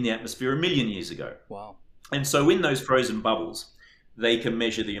happening in the atmosphere 1 million years ago. Wow. And so in those frozen bubbles, they can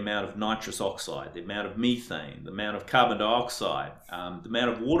measure the amount of nitrous oxide, the amount of methane, the amount of carbon dioxide, the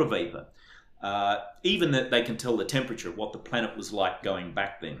amount of water vapor, even that they can tell the temperature of what the planet was like going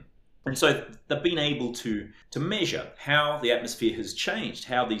back then. And so they've been able to measure how the atmosphere has changed,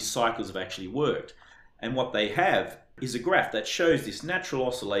 how these cycles have actually worked. And what they have is a graph that shows this natural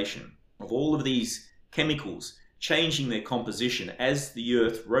oscillation of all of these chemicals changing their composition as the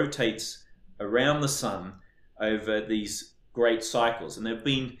Earth rotates around the sun over these great cycles. And there have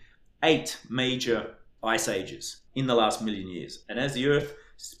been 8 major ice ages in the last 1 million years. And as the Earth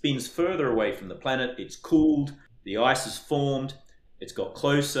spins further away from the planet, it's cooled, the ice has formed, it's got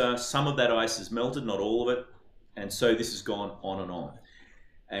closer, some of that ice has melted, not all of it. And so this has gone on and on.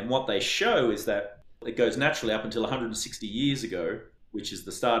 And what they show is that it goes naturally up until 160 years ago, which is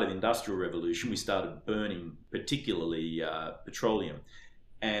the start of the Industrial Revolution. We started burning particularly petroleum,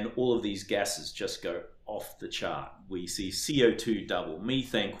 and all of these gases just go off the chart. We see CO2 double,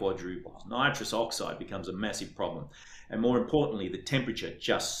 methane quadruples, nitrous oxide becomes a massive problem. And more importantly, the temperature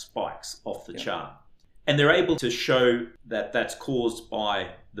just spikes off the chart. And they're able to show that that's caused by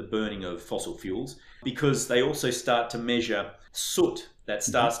the burning of fossil fuels because they also start to measure soot that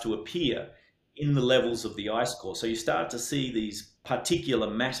starts to appear in the levels of the ice core. So you start to see these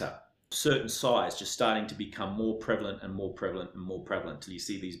particulate matter, certain size, just starting to become more prevalent and more prevalent and more prevalent till you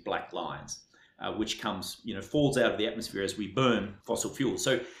see these black lines, which falls out of the atmosphere as we burn fossil fuels.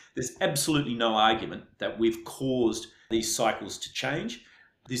 So there's absolutely no argument that we've caused these cycles to change.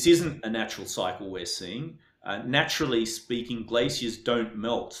 This isn't a natural cycle we're seeing. Naturally speaking, glaciers don't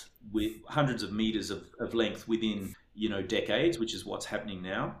melt with hundreds of meters of length within decades, which is what's happening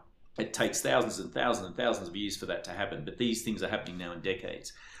now. It takes thousands and thousands and thousands of years for that to happen, but these things are happening now in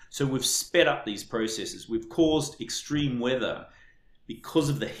decades. So we've sped up these processes. We've caused extreme weather because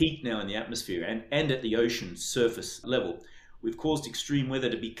of the heat now in the atmosphere and at the ocean surface level. We've caused extreme weather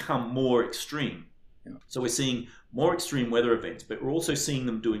to become more extreme. Yeah. So we're seeing more extreme weather events, but we're also seeing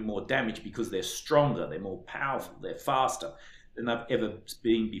them doing more damage because they're stronger, they're more powerful, they're faster than they've ever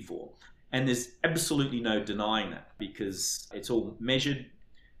been before. And there's absolutely no denying that because it's all measured,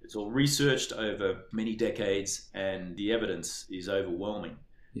 it's all researched over many decades, and the evidence is overwhelming.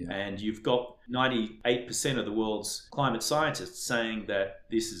 Yeah. And you've got 98% of the world's climate scientists saying that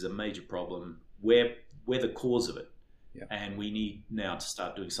this is a major problem. We're the cause of it. Yeah. And we need now to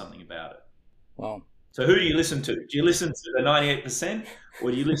start doing something about it. Wow. So who do you listen to? Do you listen to the 98%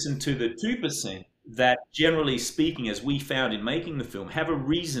 or do you listen to the 2% that, generally speaking, as we found in making the film, have a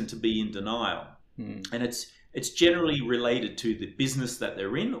reason to be in denial? And it's generally related to the business that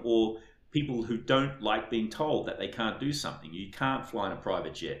they're in or people who don't like being told that they can't do something. You can't fly in a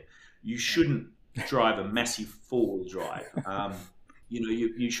private jet. You shouldn't drive a massive four-wheel drive.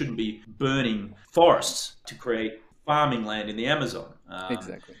 You shouldn't be burning forests to create farming land in the Amazon.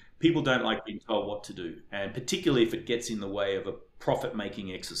 Exactly. People don't like being told what to do, and particularly if it gets in the way of a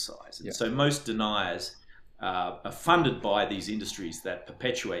profit-making exercise. And so most deniers are funded by these industries that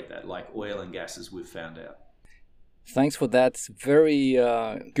perpetuate that, like oil and gas, as we've found out. Thanks for that very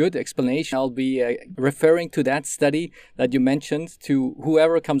good explanation. I'll be referring to that study that you mentioned to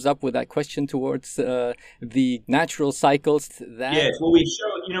whoever comes up with that question towards the natural cycles. Yes, well,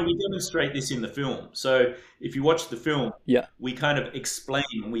 we demonstrate this in the film. So if you watch the film, we kind of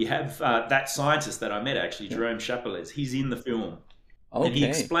explain. We have that scientist that I met, actually, Jerome Chapeles. He's in the film. Okay. And he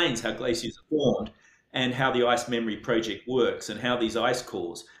explains how glaciers are formed and how the Ice Memory Project works and how these ice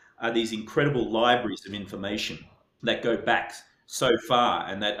cores are these incredible libraries of information that go back so far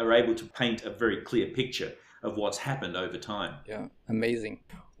and that are able to paint a very clear picture of what's happened over time. Yeah, amazing.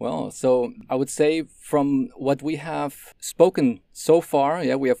 Well, so I would say from what we have spoken so far,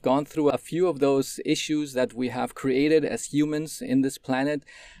 we have gone through a few of those issues that we have created as humans in this planet.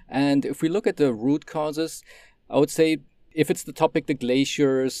 And if we look at the root causes, I would say if it's the topic, the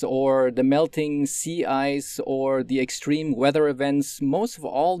glaciers or the melting sea ice or the extreme weather events, most of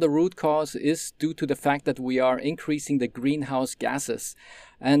all the root cause is due to the fact that we are increasing the greenhouse gases.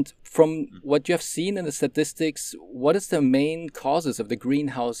 And from what you have seen in the statistics, what is the main causes of the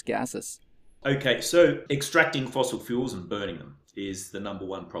greenhouse gases? Okay, so extracting fossil fuels and burning them is the number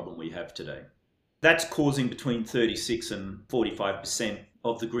one problem we have today. That's causing between 36 and 45%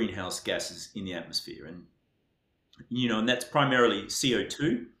 of the greenhouse gases in the atmosphere. And that's primarily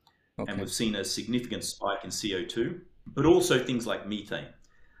CO2, and we've seen a significant spike in CO2, but also things like methane.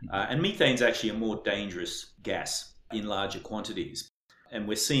 And methane is actually a more dangerous gas in larger quantities. And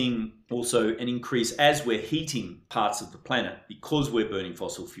we're seeing also an increase as we're heating parts of the planet because we're burning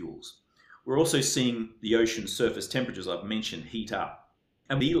fossil fuels. We're also seeing the ocean surface temperatures I've mentioned heat up.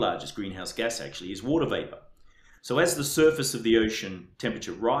 And the largest greenhouse gas actually is water vapor. So as the surface of the ocean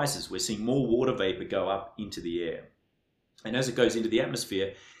temperature rises, we're seeing more water vapor go up into the air. And as it goes into the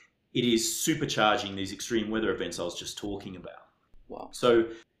atmosphere, it is supercharging these extreme weather events I was just talking about. Wow. So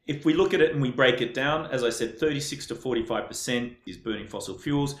if we look at it and we break it down, as I said, 36 to 45% is burning fossil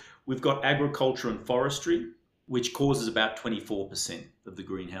fuels. We've got agriculture and forestry, which causes about 24% of the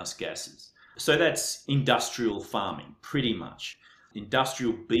greenhouse gases. So that's industrial farming, pretty much.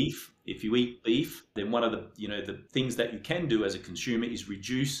 Industrial beef, if you eat beef, then one of the things that you can do as a consumer is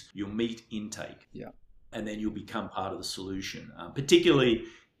reduce your meat intake. Yeah. And then you'll become part of the solution, particularly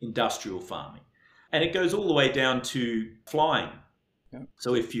industrial farming. And it goes all the way down to flying. Yeah.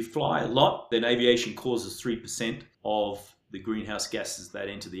 So if you fly a lot, then aviation causes 3% of the greenhouse gases that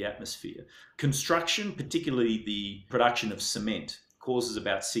enter the atmosphere. Construction, particularly the production of cement, causes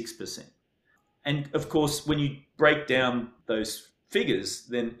about 6%. And of course, when you break down those figures,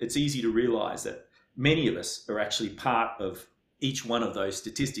 then it's easy to realize that many of us are actually part of each one of those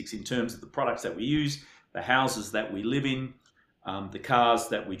statistics in terms of the products that we use, the houses that we live in, the cars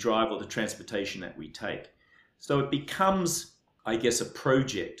that we drive, or the transportation that we take. So it becomes, I guess, a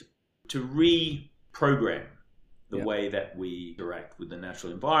project to reprogram the way that we interact with the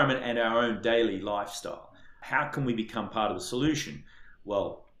natural environment and our own daily lifestyle. How can we become part of the solution?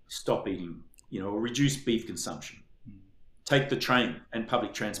 Well, stop eating, or reduce beef consumption. Take the train and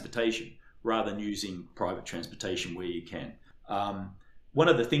public transportation rather than using private transportation where you can. One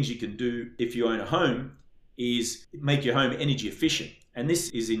of the things you can do if you own a home is make your home energy efficient. And this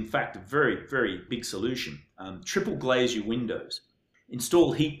is in fact a very, very big solution. Triple glaze your windows,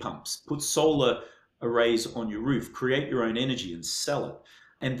 install heat pumps, put solar arrays on your roof, create your own energy and sell it.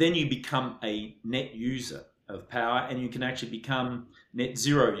 And then you become a net user of power, and you can actually become net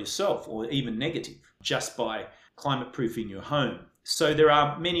zero yourself, or even negative, just by climate proofing your home. So there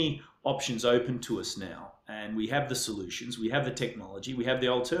are many options open to us now, and we have the solutions, we have the technology, we have the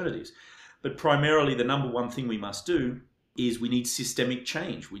alternatives. But primarily the number one thing we must do is we need systemic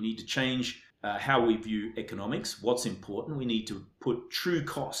change. We need to change how we view economics, what's important. We need to put true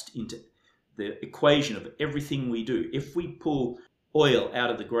cost into the equation of everything we do. If we pull oil out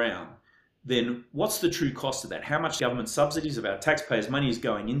of the ground, then what's the true cost of that? How much government subsidies of our taxpayers' money is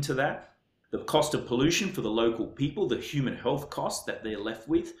going into that? The cost of pollution for the local people, the human health costs that they're left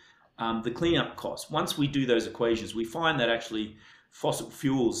with, the cleanup costs. Once we do those equations, we find that actually fossil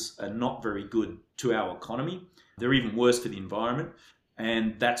fuels are not very good to our economy. They're even worse for the environment.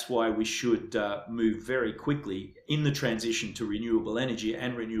 And that's why we should move very quickly in the transition to renewable energy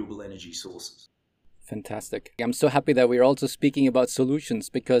and renewable energy sources. Fantastic. I'm so happy that we're also speaking about solutions,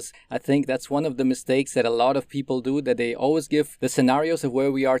 because I think that's one of the mistakes that a lot of people do, that they always give the scenarios of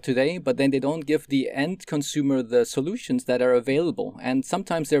where we are today, but then they don't give the end consumer the solutions that are available. And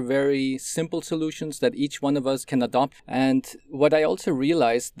sometimes they're very simple solutions that each one of us can adopt. And what I also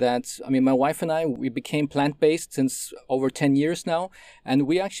realized that, my wife and I, we became plant-based since over 10 years now. And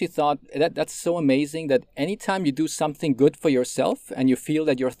we actually thought that that's so amazing that anytime you do something good for yourself and you feel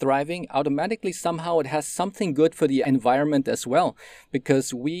that you're thriving, automatically somehow it has something good for the environment as well,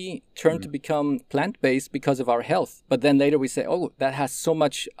 because we turn to become plant-based because of our health. But then later we say, oh, that has so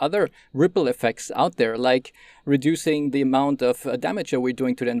much other ripple effects out there, like reducing the amount of damage that we're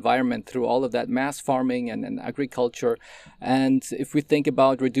doing to the environment through all of that mass farming and agriculture. And if we think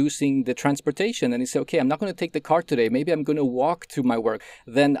about reducing the transportation and you say, okay, I'm not going to take the car today, maybe I'm going to walk to my work,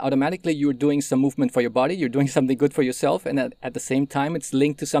 then automatically you're doing some movement for your body, you're doing something good for yourself, and at the same time it's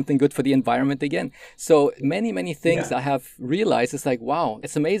linked to something good for the environment again. So many things I have realized, it's like, wow,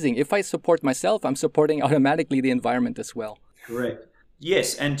 it's amazing. If I support myself, I'm supporting automatically the environment as well. Correct.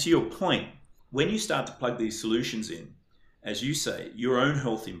 Yes, and to your point, when you start to plug these solutions in, as you say, your own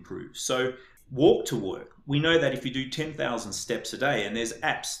health improves. So walk to work. We know that if you do 10,000 steps a day, and there's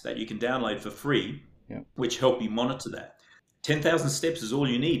apps that you can download for free, which help you monitor that. 10,000 steps is all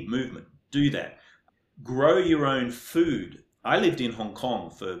you need, movement. Do that. Grow your own food. I lived in Hong Kong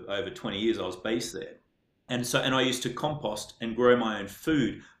for over 20 years. I was based there. And I used to compost and grow my own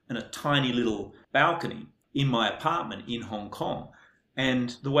food in a tiny little balcony in my apartment in Hong Kong.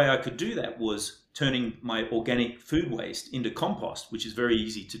 And the way I could do that was turning my organic food waste into compost, which is very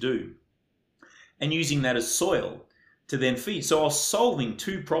easy to do, and using that as soil to then feed. So I was solving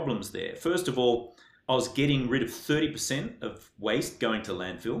two problems there. First of all, I was getting rid of 30% of waste going to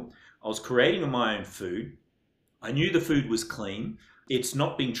landfill. I was creating my own food. I knew the food was clean. It's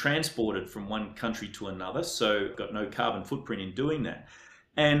not being transported from one country to another, so I've got no carbon footprint in doing that.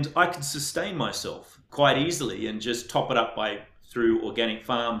 And I could sustain myself quite easily and just top it up through organic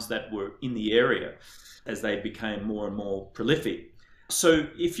farms that were in the area as they became more and more prolific. So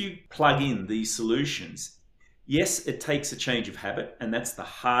if you plug in these solutions, yes, it takes a change of habit, and that's the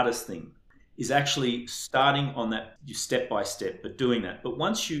hardest thing, is actually starting on that step by step, but doing that. But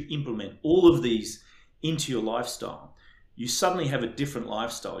once you implement all of these into your lifestyle, you suddenly have a different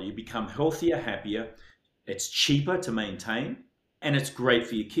lifestyle. You become healthier, happier, it's cheaper to maintain, and it's great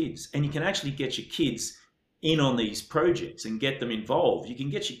for your kids. And you can actually get your kids in on these projects and get them involved. You can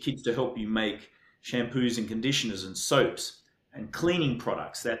get your kids to help you make shampoos and conditioners and soaps and cleaning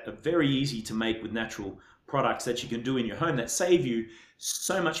products that are very easy to make with natural products that you can do in your home that save you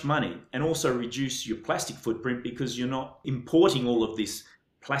so much money and also reduce your plastic footprint, because you're not importing all of this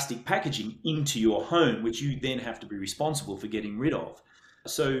plastic packaging into your home, which you then have to be responsible for getting rid of.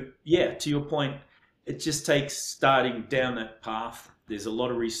 So yeah, to your point, it just takes starting down that path. There's a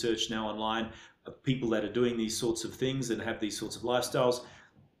lot of research now online of people that are doing these sorts of things and have these sorts of lifestyles,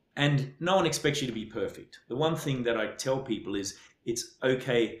 and no one expects you to be perfect. The one thing that I tell people is it's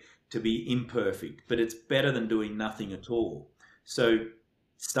okay to be imperfect, but it's better than doing nothing at all. So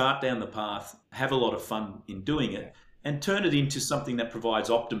start down the path, have a lot of fun in doing it, and turn it into something that provides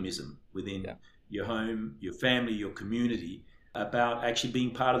optimism within your home, your family, your community, about actually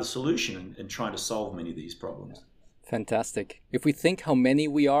being part of the solution and trying to solve many of these problems. Fantastic. If we think how many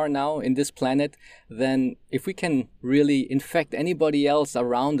we are now in this planet, then if we can really infect anybody else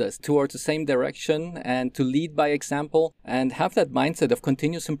around us towards the same direction and to lead by example and have that mindset of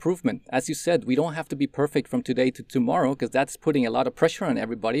continuous improvement. As you said, we don't have to be perfect from today to tomorrow because that's putting a lot of pressure on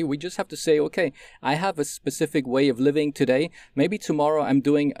everybody. We just have to say, okay, I have a specific way of living today. Maybe tomorrow I'm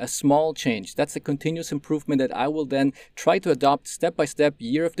doing a small change. That's a continuous improvement that I will then try to adopt step by step,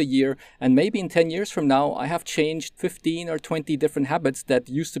 year after year. And maybe in 10 years from now, I have changed 15 or 20 different habits that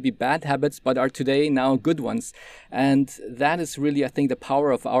used to be bad habits but are today now good ones. And that is really, I think, the power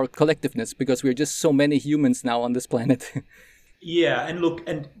of our collectiveness, because we're just so many humans now on this planet. Yeah, and look,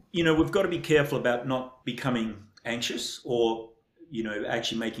 and we've got to be careful about not becoming anxious or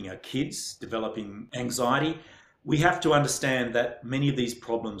actually making our kids developing anxiety. We have to understand that many of these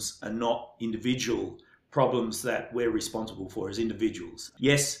problems are not individual problems that we're responsible for as individuals.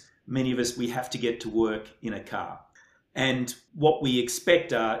 Yes, many of us, we have to get to work in a car. And what we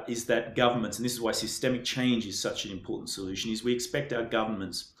expect is that governments, and this is why systemic change is such an important solution, is we expect our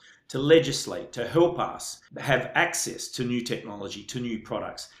governments to legislate, to help us have access to new technology, to new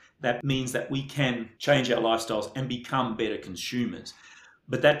products. That means that we can change our lifestyles and become better consumers.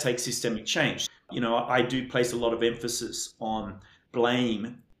 But that takes systemic change. I do place a lot of emphasis on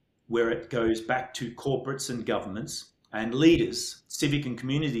blame, where it goes back to corporates and governments and leaders, civic and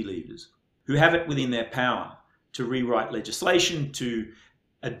community leaders, who have it within their power to rewrite legislation, to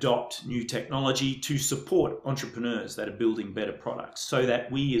adopt new technology, to support entrepreneurs that are building better products so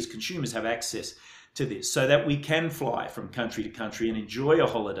that we as consumers have access to this, so that we can fly from country to country and enjoy a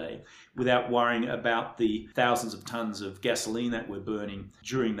holiday without worrying about the thousands of tons of gasoline that we're burning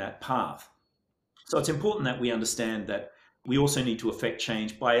during that path. So it's important that we understand that we also need to affect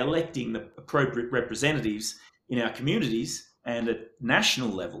change by electing the appropriate representatives in our communities and at national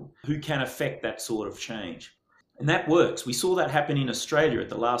level who can affect that sort of change. And that works. We saw that happen in Australia at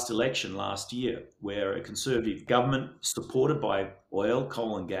the last election last year, where a Conservative government supported by oil,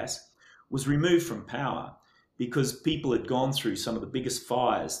 coal and gas was removed from power because people had gone through some of the biggest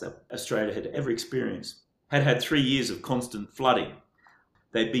fires that Australia had ever experienced, had 3 years of constant flooding.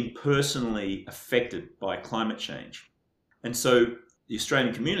 They'd been personally affected by climate change. And so the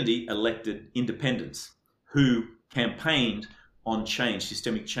Australian community elected independents who campaigned on change,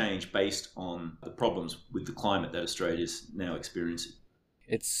 systemic change, based on the problems with the climate that Australia is now experiencing.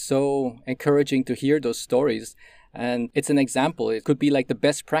 It's so encouraging to hear those stories. And it's an example. It could be like the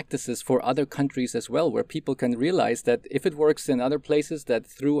best practices for other countries as well, where people can realize that if it works in other places, that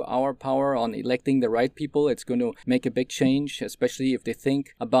through our power on electing the right people, it's going to make a big change, especially if they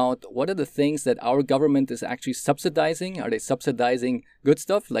think about what are the things that our government is actually subsidizing. Are they subsidizing good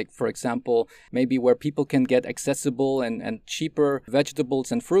stuff? Like, for example, maybe where people can get accessible and cheaper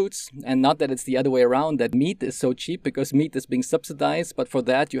vegetables and fruits. And not that it's the other way around, that meat is so cheap because meat is being subsidized. But for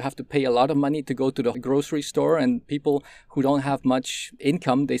that, you have to pay a lot of money to go to the grocery store. And people who don't have much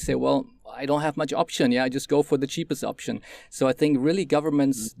income, they say, well, I don't have much option. I just go for the cheapest option. So I think really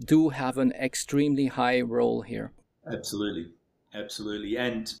governments do have an extremely high role here. Absolutely.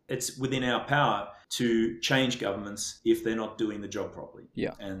 And it's within our power to change governments if they're not doing the job properly.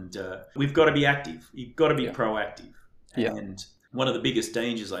 Yeah. And we've got to be active. You've got to be proactive. And one of the biggest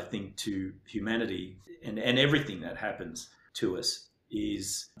dangers, I think, to humanity and everything that happens to us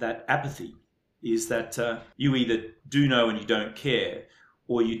is that apathy. Is that you either do know and you don't care,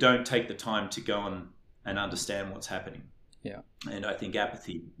 or you don't take the time to go on and understand what's happening. Yeah. And I think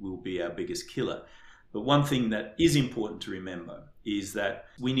apathy will be our biggest killer. But one thing that is important to remember is that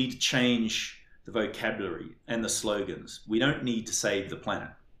we need to change the vocabulary and the slogans. We don't need to save the planet.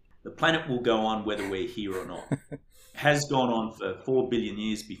 The planet will go on whether we're here or not. It has gone on for 4 billion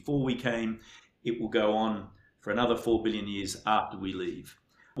years before we came. It will go on for another 4 billion years after we leave.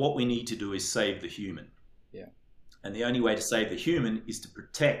 What we need to do is save the human. Yeah. And the only way to save the human is to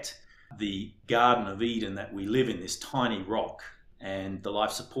protect the Garden of Eden that we live in, this tiny rock, and the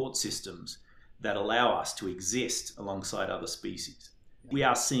life support systems that allow us to exist alongside other species. We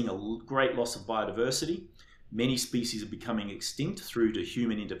are seeing a great loss of biodiversity. Many species are becoming extinct through to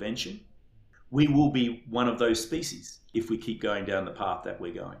human intervention. We will be one of those species if we keep going down the path that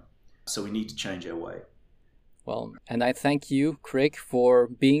we're going. So we need to change our way. Well, and I thank you, Craig, for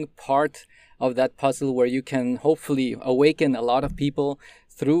being part of that puzzle where you can hopefully awaken a lot of people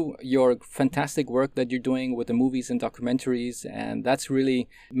through your fantastic work that you're doing with the movies and documentaries, and that's really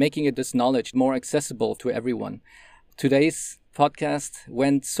making this knowledge more accessible to everyone. Today's podcast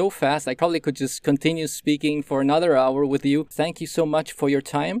went so fast, I probably could just continue speaking for another hour with you. Thank you so much for your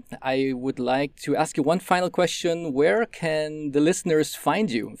time. I would like to ask you one final question. Where can the listeners find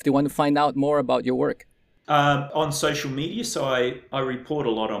you if they want to find out more about your work? On social media, so I report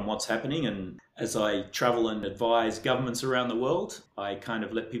a lot on what's happening, and as I travel and advise governments around the world, I kind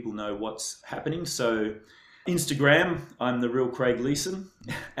of let people know what's happening. So Instagram, I'm the real Craig Leeson,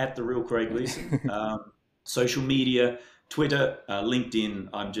 at the real Craig Leeson. Social media, Twitter, LinkedIn,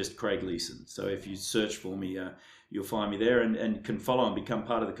 I'm just Craig Leeson. So if you search for me, you'll find me there and can follow and become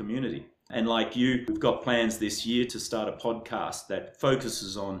part of the community. And like you, we've got plans this year to start a podcast that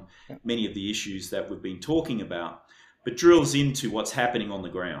focuses on many of the issues that we've been talking about, but drills into what's happening on the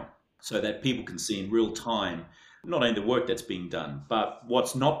ground so that people can see in real time not only the work that's being done, but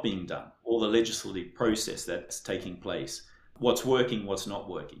what's not being done, all the legislative process that's taking place, what's working, what's not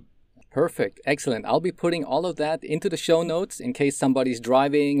working. Perfect. Excellent. I'll be putting all of that into the show notes in case somebody's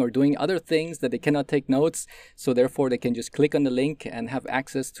driving or doing other things that they cannot take notes. So therefore, they can just click on the link and have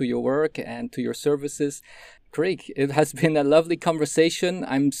access to your work and to your services. Craig, it has been a lovely conversation.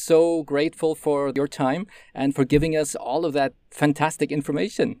 I'm so grateful for your time and for giving us all of that fantastic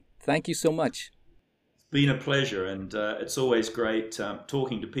information. Thank you so much. It's been a pleasure, and it's always great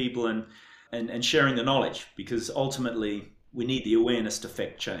talking to people and sharing the knowledge, because ultimately we need the awareness to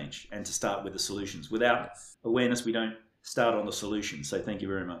affect change and to start with the solutions. Without awareness, we don't start on the solution. So thank you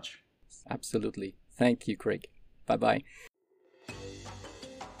very much. Absolutely. Thank you, Craig. Bye-bye.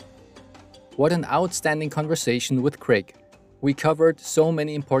 What an outstanding conversation with Craig. We covered so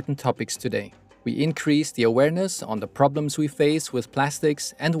many important topics today. We increased the awareness on the problems we face with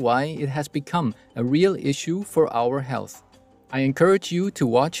plastics and why it has become a real issue for our health. I encourage you to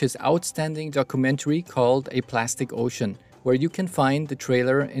watch his outstanding documentary called A Plastic Ocean, where you can find the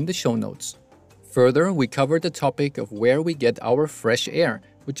trailer in the show notes. Further, we covered the topic of where we get our fresh air,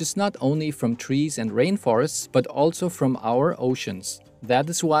 which is not only from trees and rainforests, but also from our oceans. That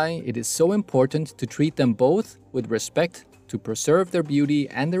is why it is so important to treat them both with respect to preserve their beauty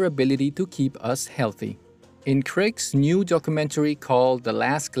and their ability to keep us healthy. In Craig's new documentary called The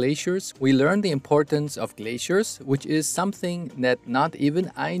Last Glaciers, we learn the importance of glaciers, which is something that not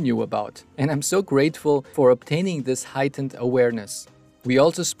even I knew about. And I'm so grateful for obtaining this heightened awareness. We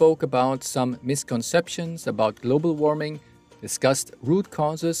also spoke about some misconceptions about global warming, discussed root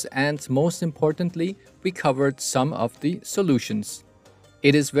causes, and most importantly, we covered some of the solutions.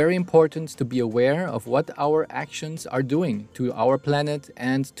 It is very important to be aware of what our actions are doing to our planet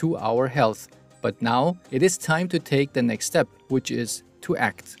and to our health. But now it is time to take the next step, which is to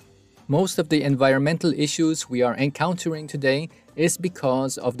act. Most of the environmental issues we are encountering today is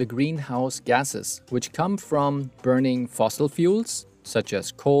because of the greenhouse gases, which come from burning fossil fuels, such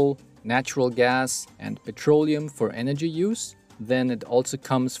as coal, natural gas, and petroleum for energy use. Then it also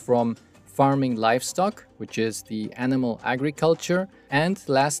comes from farming livestock, which is the animal agriculture, and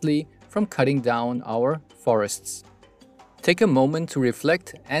lastly, from cutting down our forests. Take a moment to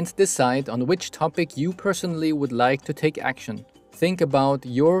reflect and decide on which topic you personally would like to take action. Think about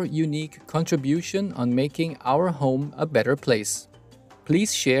your unique contribution on making our home a better place.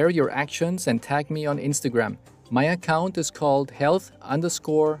 Please share your actions and tag me on Instagram. My account is called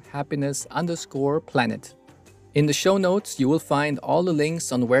health_happiness_planet. In the show notes, you will find all the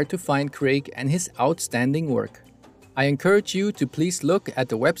links on where to find Craig and his outstanding work. I encourage you to please look at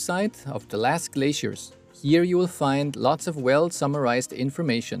the website of The Last Glaciers. Here you will find lots of well-summarized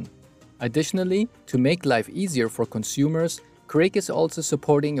information. Additionally, to make life easier for consumers, Craig is also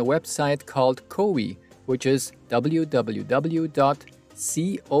supporting a website called COOEE, which is www.cooee.eco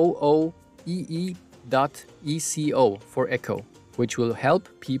for echo, which will help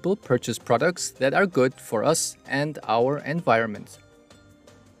people purchase products that are good for us and our environment.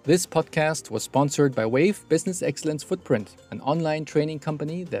 This podcast was sponsored by Wave Business Excellence Footprint, an online training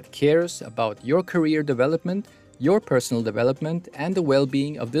company that cares about your career development, your personal development, and the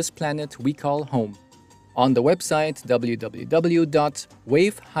well-being of this planet we call home. On the website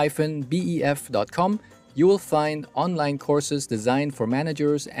www.wave-bef.com, you will find online courses designed for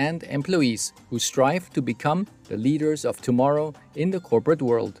managers and employees who strive to become the leaders of tomorrow in the corporate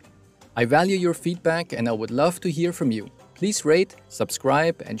world. I value your feedback and I would love to hear from you. Please rate,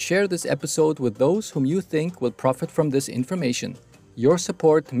 subscribe, and share this episode with those whom you think will profit from this information. Your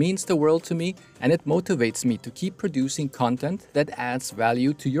support means the world to me, and it motivates me to keep producing content that adds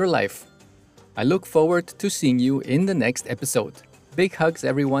value to your life. I look forward to seeing you in the next episode. Big hugs,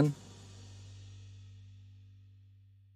 everyone.